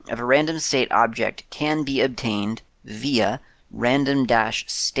there. Of a random state object can be obtained via random dash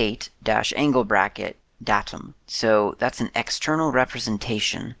state dash angle bracket datum. So that's an external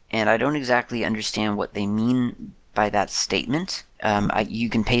representation, and I don't exactly understand what they mean by that statement. You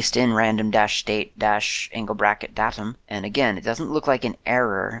can paste in random dash state dash angle bracket datum, and again, it doesn't look like an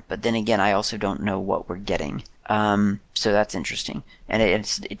error, but then again, I also don't know what we're getting. So that's interesting. And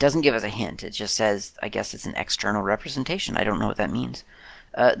it doesn't give us a hint. It just says, I guess it's an external representation. I don't know what that means.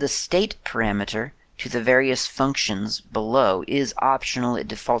 The state parameter to the various functions below is optional. It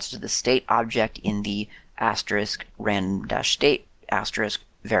defaults to the state object in the asterisk random dash state asterisk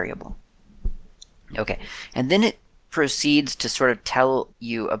variable. Okay, and then it proceeds to sort of tell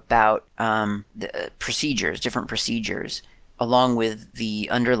you about the procedures, different procedures, along with the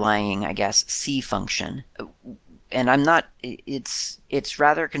underlying, I guess, C function. And it's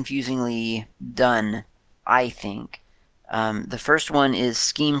rather confusingly done, I think. The first one is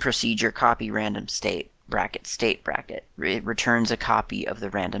scheme procedure copy random state bracket. It returns a copy of the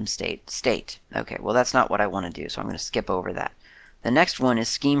random state. Okay, well that's not what I want to do, so I'm going to skip over that. The next one is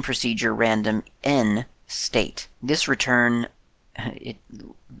scheme procedure random n state. This return,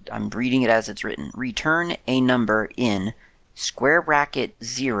 I'm reading it as it's written, return a number in square bracket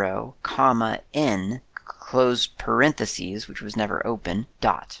 0, comma, n, close parentheses, which was never open,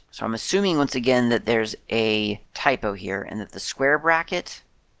 dot. So I'm assuming once again that there's a typo here and that the square bracket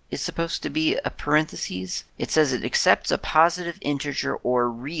is supposed to be a parentheses. It says it accepts a positive integer or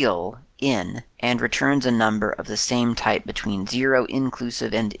real in and returns a number of the same type between 0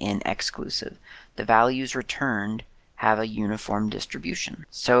 inclusive and n exclusive. The values returned have a uniform distribution.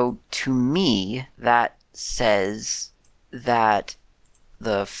 So to me, that says that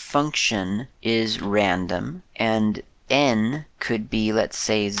the function is random, and n could be, let's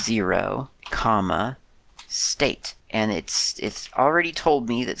say, 0, comma, state. And it's already told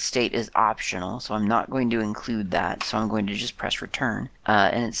me that state is optional, so I'm not going to include that, so I'm going to just press return.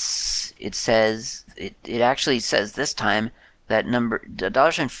 And it actually says this time that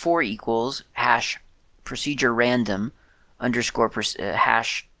 $4 equals hash procedure random underscore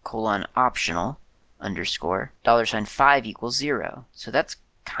hash colon optional underscore $5 equals 0. So that's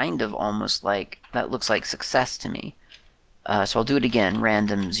kind of almost like, that looks like success to me. So I'll do it again,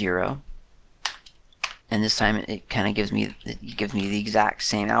 random 0. And this time it kind of gives me the exact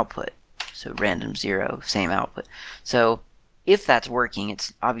same output. So random 0, same output. So if that's working,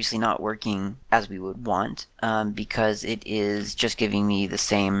 it's obviously not working as we would want, because it is just giving me the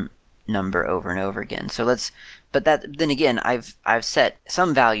same number over and over again. So then again, I've set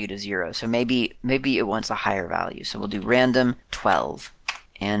some value to 0, so maybe it wants a higher value. So we'll do random 12.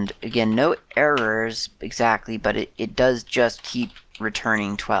 And again, no errors exactly, but it does just keep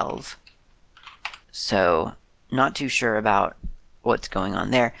returning 12. So not too sure about what's going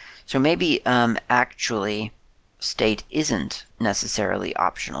on there. So maybe actually state isn't necessarily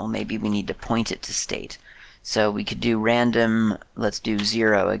optional. Maybe we need to point it to state. So we could do random, let's do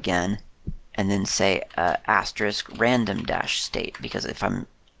 0 again, and then say asterisk random dash state, because if I'm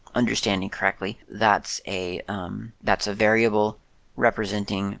understanding correctly, that's a variable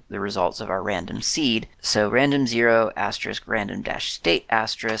representing the results of our random seed. So random 0 asterisk random dash state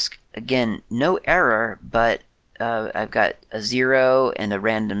asterisk. Again, no error, but I've got a 0 and a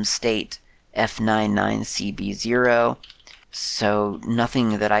random state F99CB0. So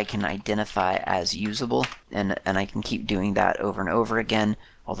nothing that I can identify as usable, and I can keep doing that over and over again,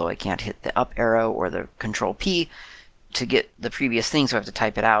 although I can't hit the up arrow or the control P to get the previous thing, so I have to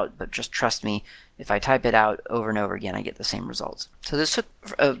type it out. But just trust me, if I type it out over and over again, I get the same results. So this took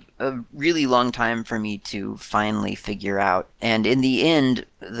a really long time for me to finally figure out, and in the end,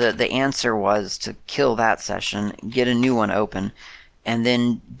 the answer was to kill that session, get a new one open, and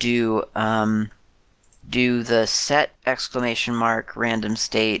then do the set exclamation mark random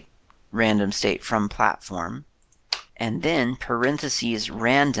state from platform, and then parentheses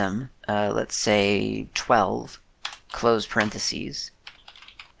random, let's say 12, close parentheses,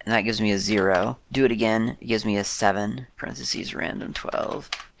 and that gives me a 0. Do it again, it gives me a 7, parentheses random 12,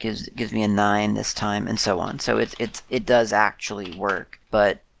 gives me a 9 this time, and so on. So it does actually work,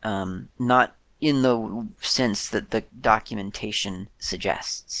 but not in the sense that the documentation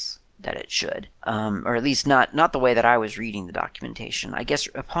suggests that it should, or at least not the way that I was reading the documentation. I guess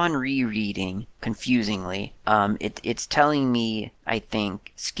upon rereading, confusingly, it's telling me, I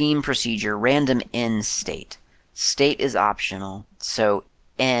think, scheme procedure random n state. State is optional, so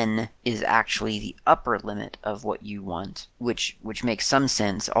n is actually the upper limit of what you want, which makes some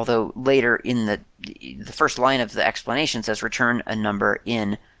sense, although later in the first line of the explanation says return a number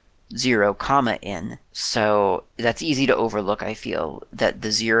in 0, comma n. So that's easy to overlook, I feel, that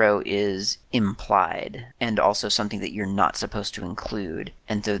the 0 is implied and also something that you're not supposed to include,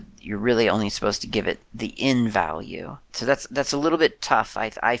 and so you're really only supposed to give it the n value. So that's a little bit tough.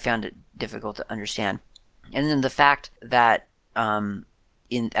 I found it difficult to understand. And then the fact that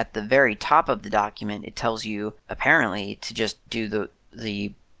at the very top of the document it tells you apparently to just do the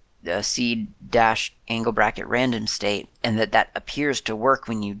seed dash angle bracket random state, and that appears to work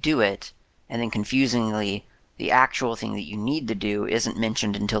when you do it, and then confusingly the actual thing that you need to do isn't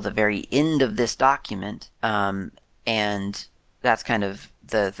mentioned until the very end of this document, and that's kind of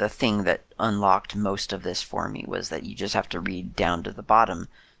the thing that unlocked most of this for me, was that you just have to read down to the bottom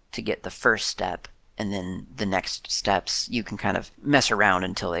to get the first step, and then the next steps you can kind of mess around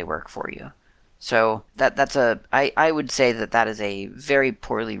until they work for you. So I would say that is a very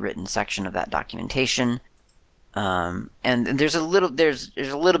poorly written section of that documentation, and there's a little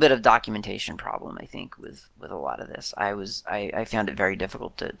bit of documentation problem, I think, with a lot of this. I found it very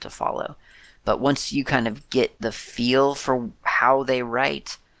difficult to follow, but once you kind of get the feel for how they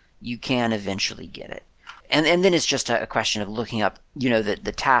write, you can eventually get it. And then it's just a question of looking up,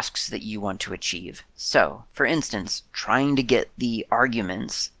 the tasks that you want to achieve. So, for instance, trying to get the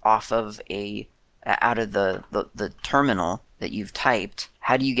arguments off of a out of the terminal that you've typed,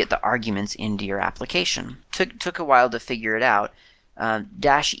 how do you get the arguments into your application? Took a while to figure it out.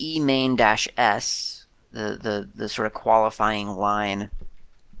 -e main -s, the sort of qualifying line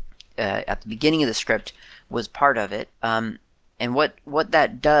at the beginning of the script was part of it. And what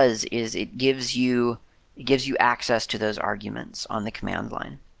that does is it gives you access to those arguments on the command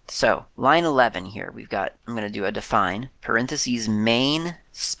line. So line 11 here, I'm going to do a define parentheses main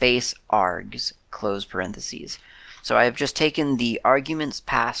space args close parentheses. So I have just taken the arguments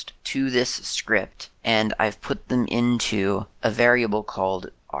passed to this script and I've put them into a variable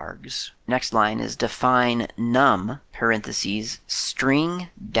called args. Next line is define num parentheses string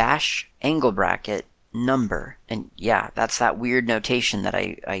dash angle bracket number. And yeah, that's that weird notation that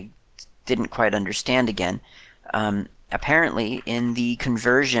I didn't quite understand again. Apparently, in the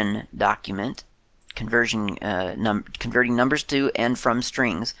conversion document, converting numbers to and from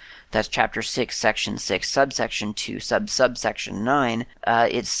strings, that's chapter 6, section 6, subsection 2, subsection 9,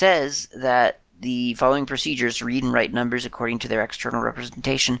 it says that the following procedures read and write numbers according to their external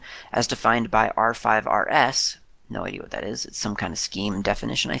representation as defined by R5RS. No idea what that is. It's some kind of scheme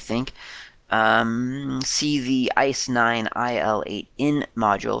definition, I think. See the ICE9 IL8in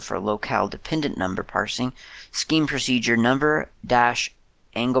module for locale dependent number parsing. Scheme procedure number dash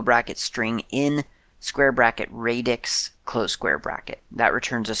angle bracket string in square bracket radix close square bracket. That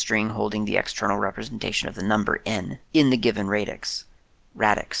returns a string holding the external representation of the number n in the given radix.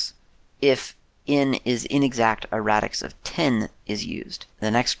 If n is inexact, a radix of 10 is used.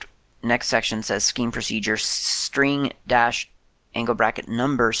 The next section says scheme procedure string dash angle bracket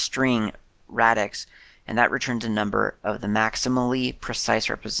number string radix, and that returns a number of the maximally precise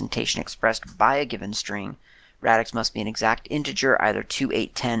representation expressed by a given string. Radix must be an exact integer, either 2,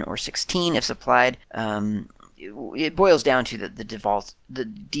 8, 10, or 16 if supplied. It boils down to the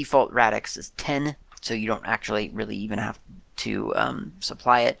default radix is 10, so you don't actually really even have to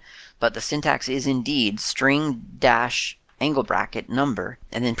supply it. But the syntax is indeed string dash angle bracket number,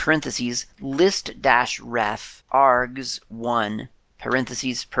 and then parentheses list dash ref args 1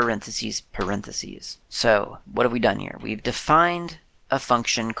 parentheses, parentheses, parentheses. So what have we done here? We've defined a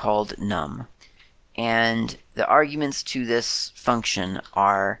function called num. And the arguments to this function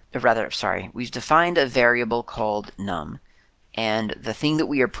we've defined a variable called num. And the thing that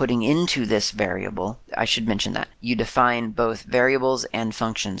we are putting into this variable, I should mention that. You define both variables and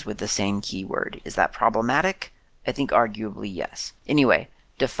functions with the same keyword. Is that problematic? I think arguably yes. Anyway,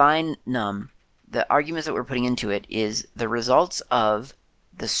 define num. The arguments that we're putting into it is the results of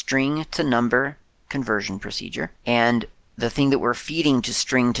the string to number conversion procedure, and the thing that we're feeding to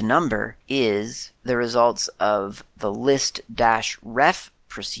string to number is the results of the list-ref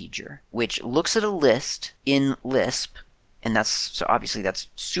procedure, which looks at a list in Lisp, and so obviously that's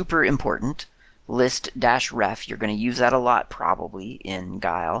super important. List-ref, you're going to use that a lot probably in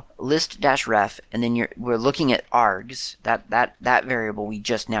Guile. List-ref, and then we're looking at args, that variable we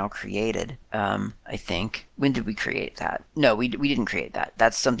just now created, I think. When did we create that? No, we didn't create that.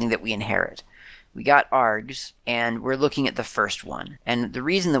 That's something that we inherit. We got args, and we're looking at the first one. And the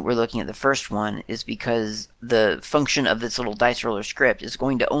reason that we're looking at the first one is because the function of this little dice roller script is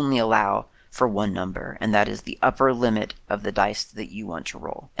going to only allow for one number, and that is the upper limit of the dice that you want to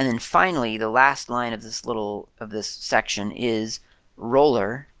roll. And then finally, the last line of this section is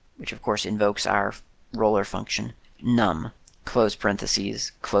roller, which of course invokes our roller function, num, close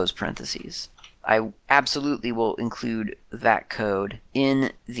parentheses, close parentheses. I absolutely will include that code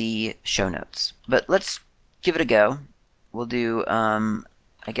in the show notes. But let's give it a go. We'll do,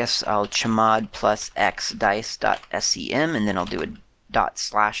 I guess I'll chmod plus x dice.scm, and then I'll do a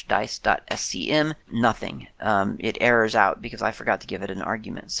 /dice.scm, nothing. It errors out because I forgot to give it an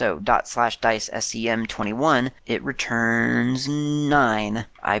argument. So /dice.scm21, it returns 9.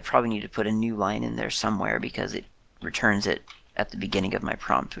 I probably need to put a new line in there somewhere because it returns it at the beginning of my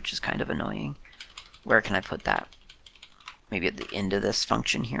prompt, which is kind of annoying. Where can I put that? Maybe at the end of this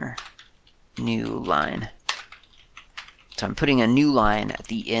function here. New line. So I'm putting a new line at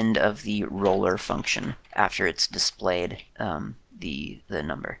the end of the roller function after it's displayed the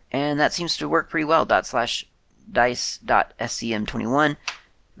number. And that seems to work pretty well. /dice.scm21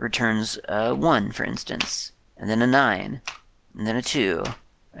 returns 1, for instance, and then a 9, and then a 2,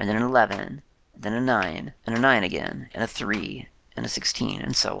 and then an 11, and then a 9, and a 9 again, and a 3, and a 16,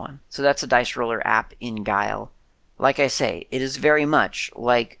 and so on. So that's a dice roller app in Guile. Like I say, it is very much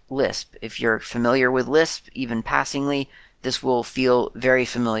like Lisp. If you're familiar with Lisp, even passingly, this will feel very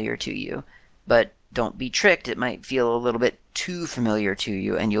familiar to you. But don't be tricked. It might feel a little bit too familiar to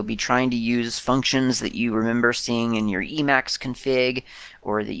you, and you'll be trying to use functions that you remember seeing in your Emacs config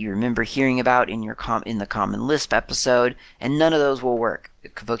or that you remember hearing about in the Common Lisp episode, and none of those will work. The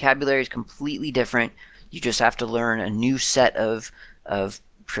vocabulary is completely different. You just have to learn a new set of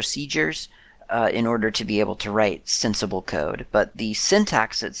procedures in order to be able to write sensible code. But the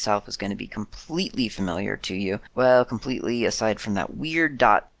syntax itself is going to be completely familiar to you. Well, completely aside from that weird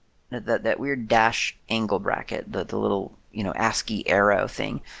that weird dash angle bracket, the little ASCII arrow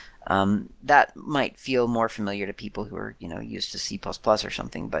thing. That might feel more familiar to people who are used to C++ or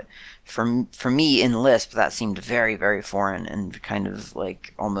something, but for me in Lisp that seemed very, very foreign and kind of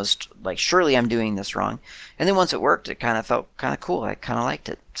like almost like surely I'm doing this wrong. And then once it worked, it kind of felt kind of cool. I kind of liked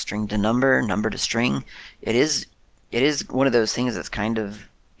it. String to number, number to string. It is one of those things that's kind of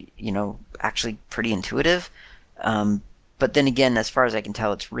actually pretty intuitive. But then again, as far as I can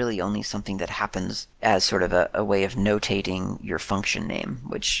tell, it's really only something that happens as sort of a way of notating your function name,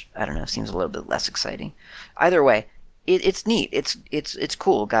 which, I don't know, seems a little bit less exciting. Either way, it's neat. It's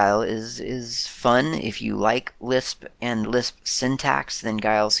cool. Guile is fun. If you like Lisp and Lisp syntax, then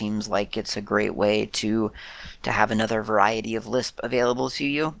Guile seems like it's a great way to have another variety of Lisp available to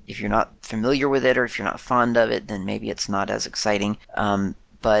you. If you're not familiar with it or if you're not fond of it, then maybe it's not as exciting.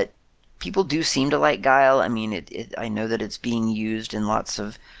 But people do seem to like Guile. I mean, I know that it's being used in lots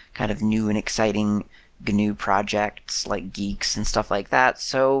of kind of new and exciting GNU projects like Geeks and stuff like that.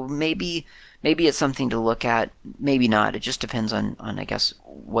 So maybe it's something to look at. Maybe not. It just depends on I guess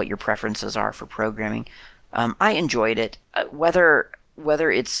what your preferences are for programming. I enjoyed it. Whether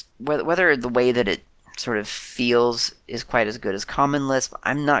the way that it sort of feels is quite as good as Common Lisp,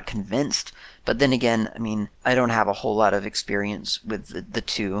 I'm not convinced. But then again, I mean, I don't have a whole lot of experience with the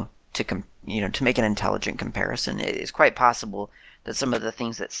two to make an intelligent comparison. It is quite possible that some of the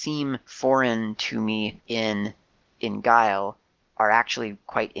things that seem foreign to me in Guile are actually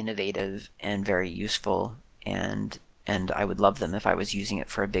quite innovative and very useful, and I would love them if I was using it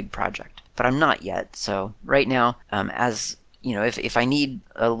for a big project. But I'm not yet. So right now, as if I need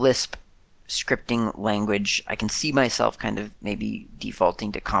a Lisp scripting language, I can see myself kind of maybe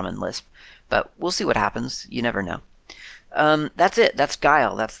defaulting to Common Lisp. But we'll see what happens. You never know. That's it. That's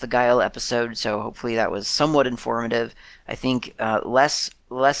Guile. That's the Guile episode. So hopefully that was somewhat informative. I think less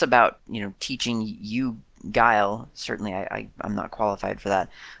about teaching you Guile. Certainly, I'm not qualified for that.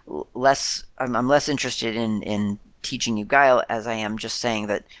 I'm less interested in teaching you Guile as I am just saying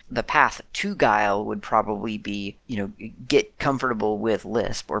that the path to Guile would probably be get comfortable with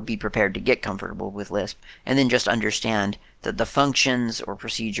Lisp or be prepared to get comfortable with Lisp, and then just understand that the functions or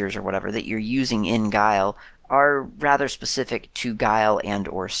procedures or whatever that you're using in Guile are rather specific to Guile and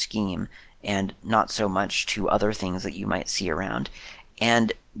or Scheme, and not so much to other things that you might see around.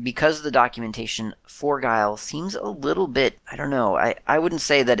 And because the documentation for Guile seems a little bit, I don't know, I wouldn't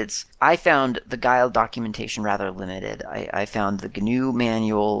say that I found the Guile documentation rather limited. I found the GNU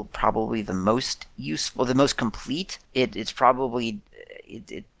manual probably the most useful, the most complete. It's probably,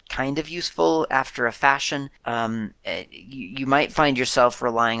 kind of useful after a fashion. You might find yourself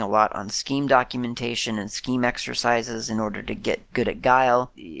relying a lot on Scheme documentation and Scheme exercises in order to get good at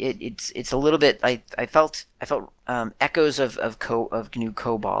Guile. It's a little bit. I felt echoes of GNU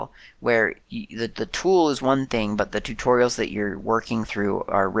COBOL, where the tool is one thing, but the tutorials that you're working through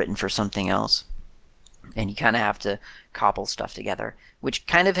are written for something else, and you kind of have to cobble stuff together, which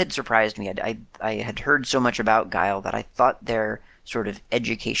kind of had surprised me. I had heard so much about Guile that I thought their sort of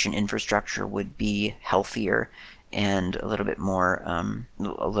education infrastructure would be healthier and a little bit more,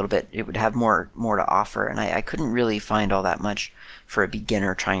 it would have more to offer, and I couldn't really find all that much for a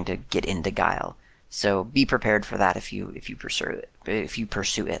beginner trying to get into Guile. So be prepared for that if you pursue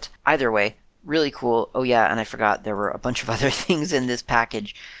it. Either way, really cool. Oh yeah, and I forgot there were a bunch of other things in this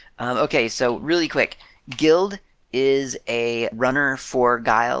package. Okay, so really quick, Guild is a runner for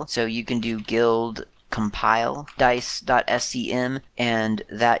Guile, so you can do Guild compile dice.scm, and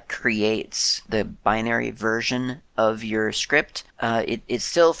that creates the binary version of your script. It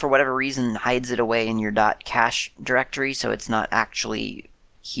still, for whatever reason, hides it away in your .cache directory, so it's not actually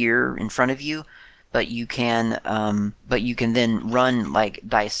here in front of you. But you can then run like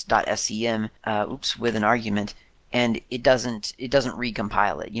dice.scm with an argument, and it doesn't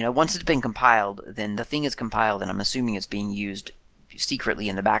recompile it. Once it's been compiled, then the thing is compiled, and I'm assuming it's being used secretly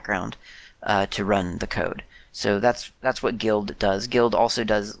in the background to run the code. So that's what Guild does. Guild also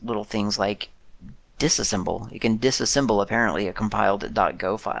does little things like disassemble. You can disassemble apparently a compiled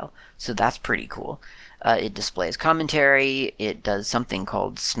 .go file. So that's pretty cool. It displays commentary. It does something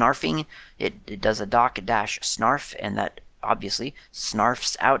called snarfing. It does a doc-snarf, and that obviously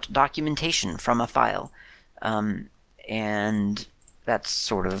snarfs out documentation from a file. and that's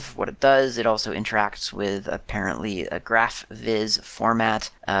sort of what it does. It also interacts with apparently a GraphViz format,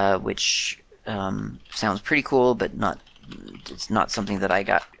 which sounds pretty cool, but it's not something that I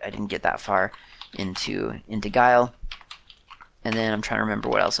didn't get that far into Guile. And then I'm trying to remember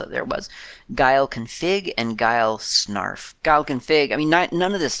what else there was. Guile config and Guile snarf. Guile config, I mean,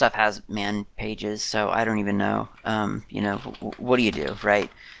 none of this stuff has man pages, so I don't even know. What do you do, right?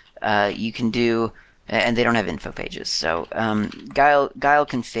 You can do, and they don't have info pages. So Guile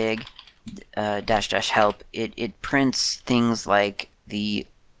config -- help. It prints things like the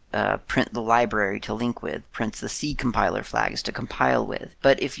print the library to link with, prints the C compiler flags to compile with.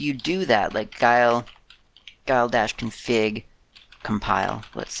 But if you do that, like Guile -config compile,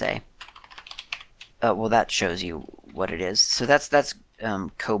 let's say. Well, that shows you what it is. So that's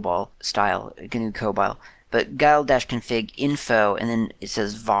COBOL style, GNU COBOL. But Guile-config info, and then it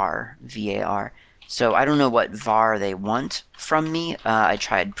says var, V-A-R. So I don't know what var they want from me. I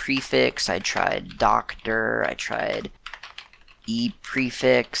tried prefix, I tried doctor, I tried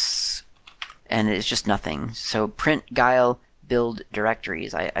eprefix, and it's just nothing. So print Guile build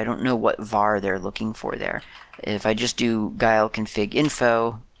directories. I don't know what var they're looking for there. If I just do Guile config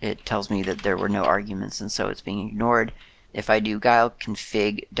info, it tells me that there were no arguments, and so it's being ignored. If I do Guile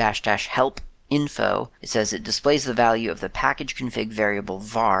config -- help info, it says it displays the value of the package config variable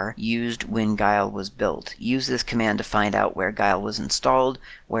var used when Guile was built. Use this command to find out where Guile was installed,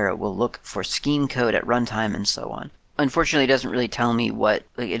 where it will look for scheme code at runtime, and so on. Unfortunately, it doesn't really tell me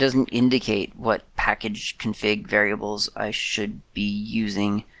it doesn't indicate what package config variables I should be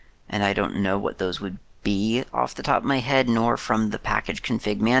using, and I don't know what those would be off the top of my head, nor from the package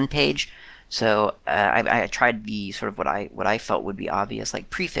config man page. So I tried the sort of what I felt would be obvious,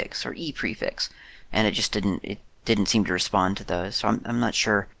 like prefix or eprefix, and it just didn't seem to respond to those. So I'm not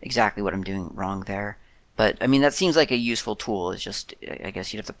sure exactly what I'm doing wrong there. But I mean, that seems like a useful tool. It's just, I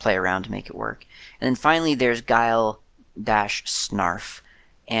guess you'd have to play around to make it work. And then finally, there's Guile-snarf.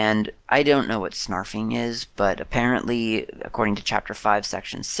 And I don't know what snarfing is, but apparently, according to Chapter 5,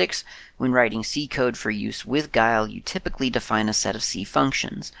 Section 6, when writing C code for use with Guile, you typically define a set of C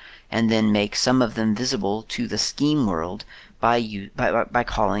functions, and then make some of them visible to the scheme world by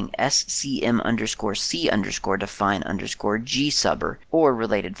calling scm_c_define_gsubber or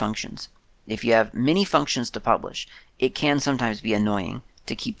related functions. If you have many functions to publish, it can sometimes be annoying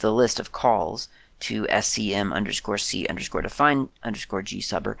to keep the list of calls to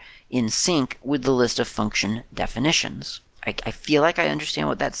scm_c_define_gsubber in sync with the list of function definitions. I feel like I understand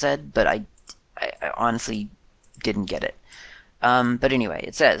what that said, but I honestly didn't get it. But anyway,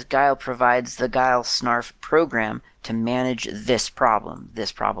 it says, Guile provides the Guile-snarf program to manage this problem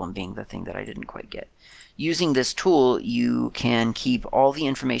being the thing that I didn't quite get. Using this tool, you can keep all the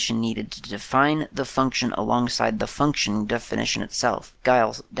information needed to define the function alongside the function definition itself.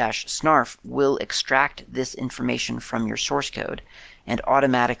 Guile-snarf will extract this information from your source code and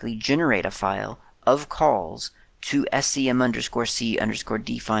automatically generate a file of calls to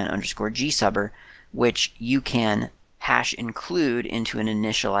scm_c_define_gsubber, which you can #include into an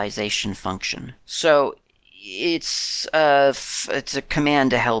initialization function. So it's a command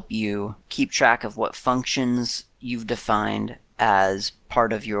to help you keep track of what functions you've defined as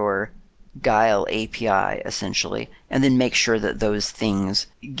part of your Guile API, essentially, and then make sure that those things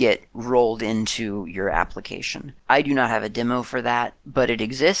get rolled into your application. I do not have a demo for that, but it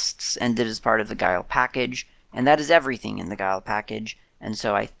exists, and it is part of the Guile package, and that is everything in the Guile package. And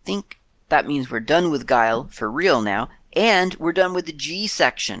so I think that means we're done with Guile for real now, and we're done with the G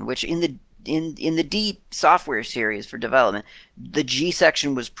section, which in the D software series for development, the G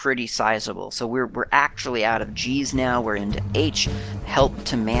section was pretty sizable. So we're actually out of G's now. We're into H, help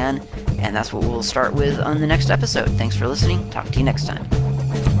to man, and that's what we'll start with on the next episode. Thanks for listening. Talk to you next time.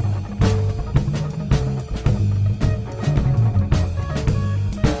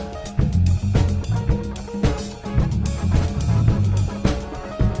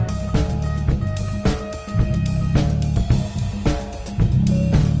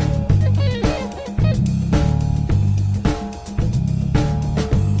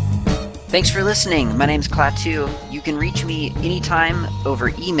 Thanks for listening. My name's Klaatu. You can reach me anytime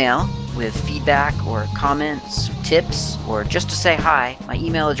over email with feedback or comments, tips, or just to say hi. My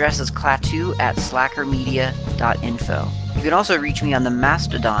email address is klaatu@slackermedia.info. You can also reach me on the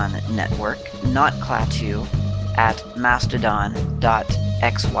Mastodon network, not Klaatu, at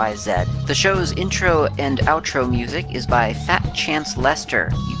mastodon.xyz. The show's intro and outro music is by Fat Chance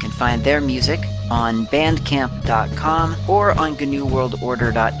Lester. You can find their music on bandcamp.com or on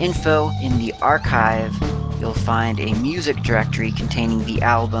GNUWorldOrder.info. In the archive, you'll find a music directory containing the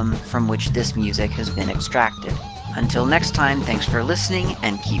album from which this music has been extracted. Until next time, thanks for listening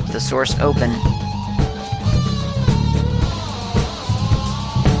and keep the source open.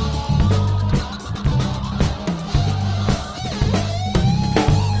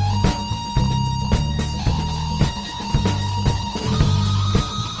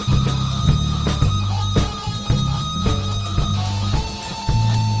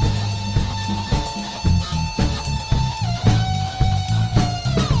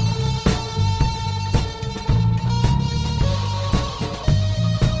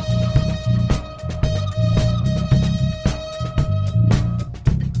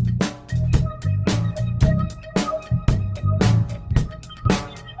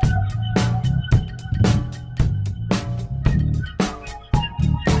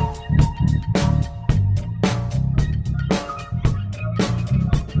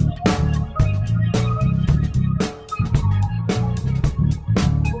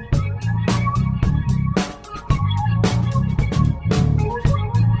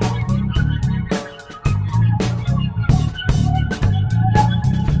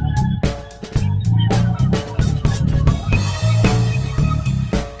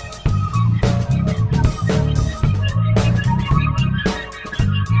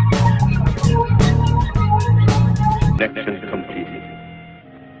 Connection completed.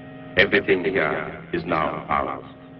 Everything here is now ours.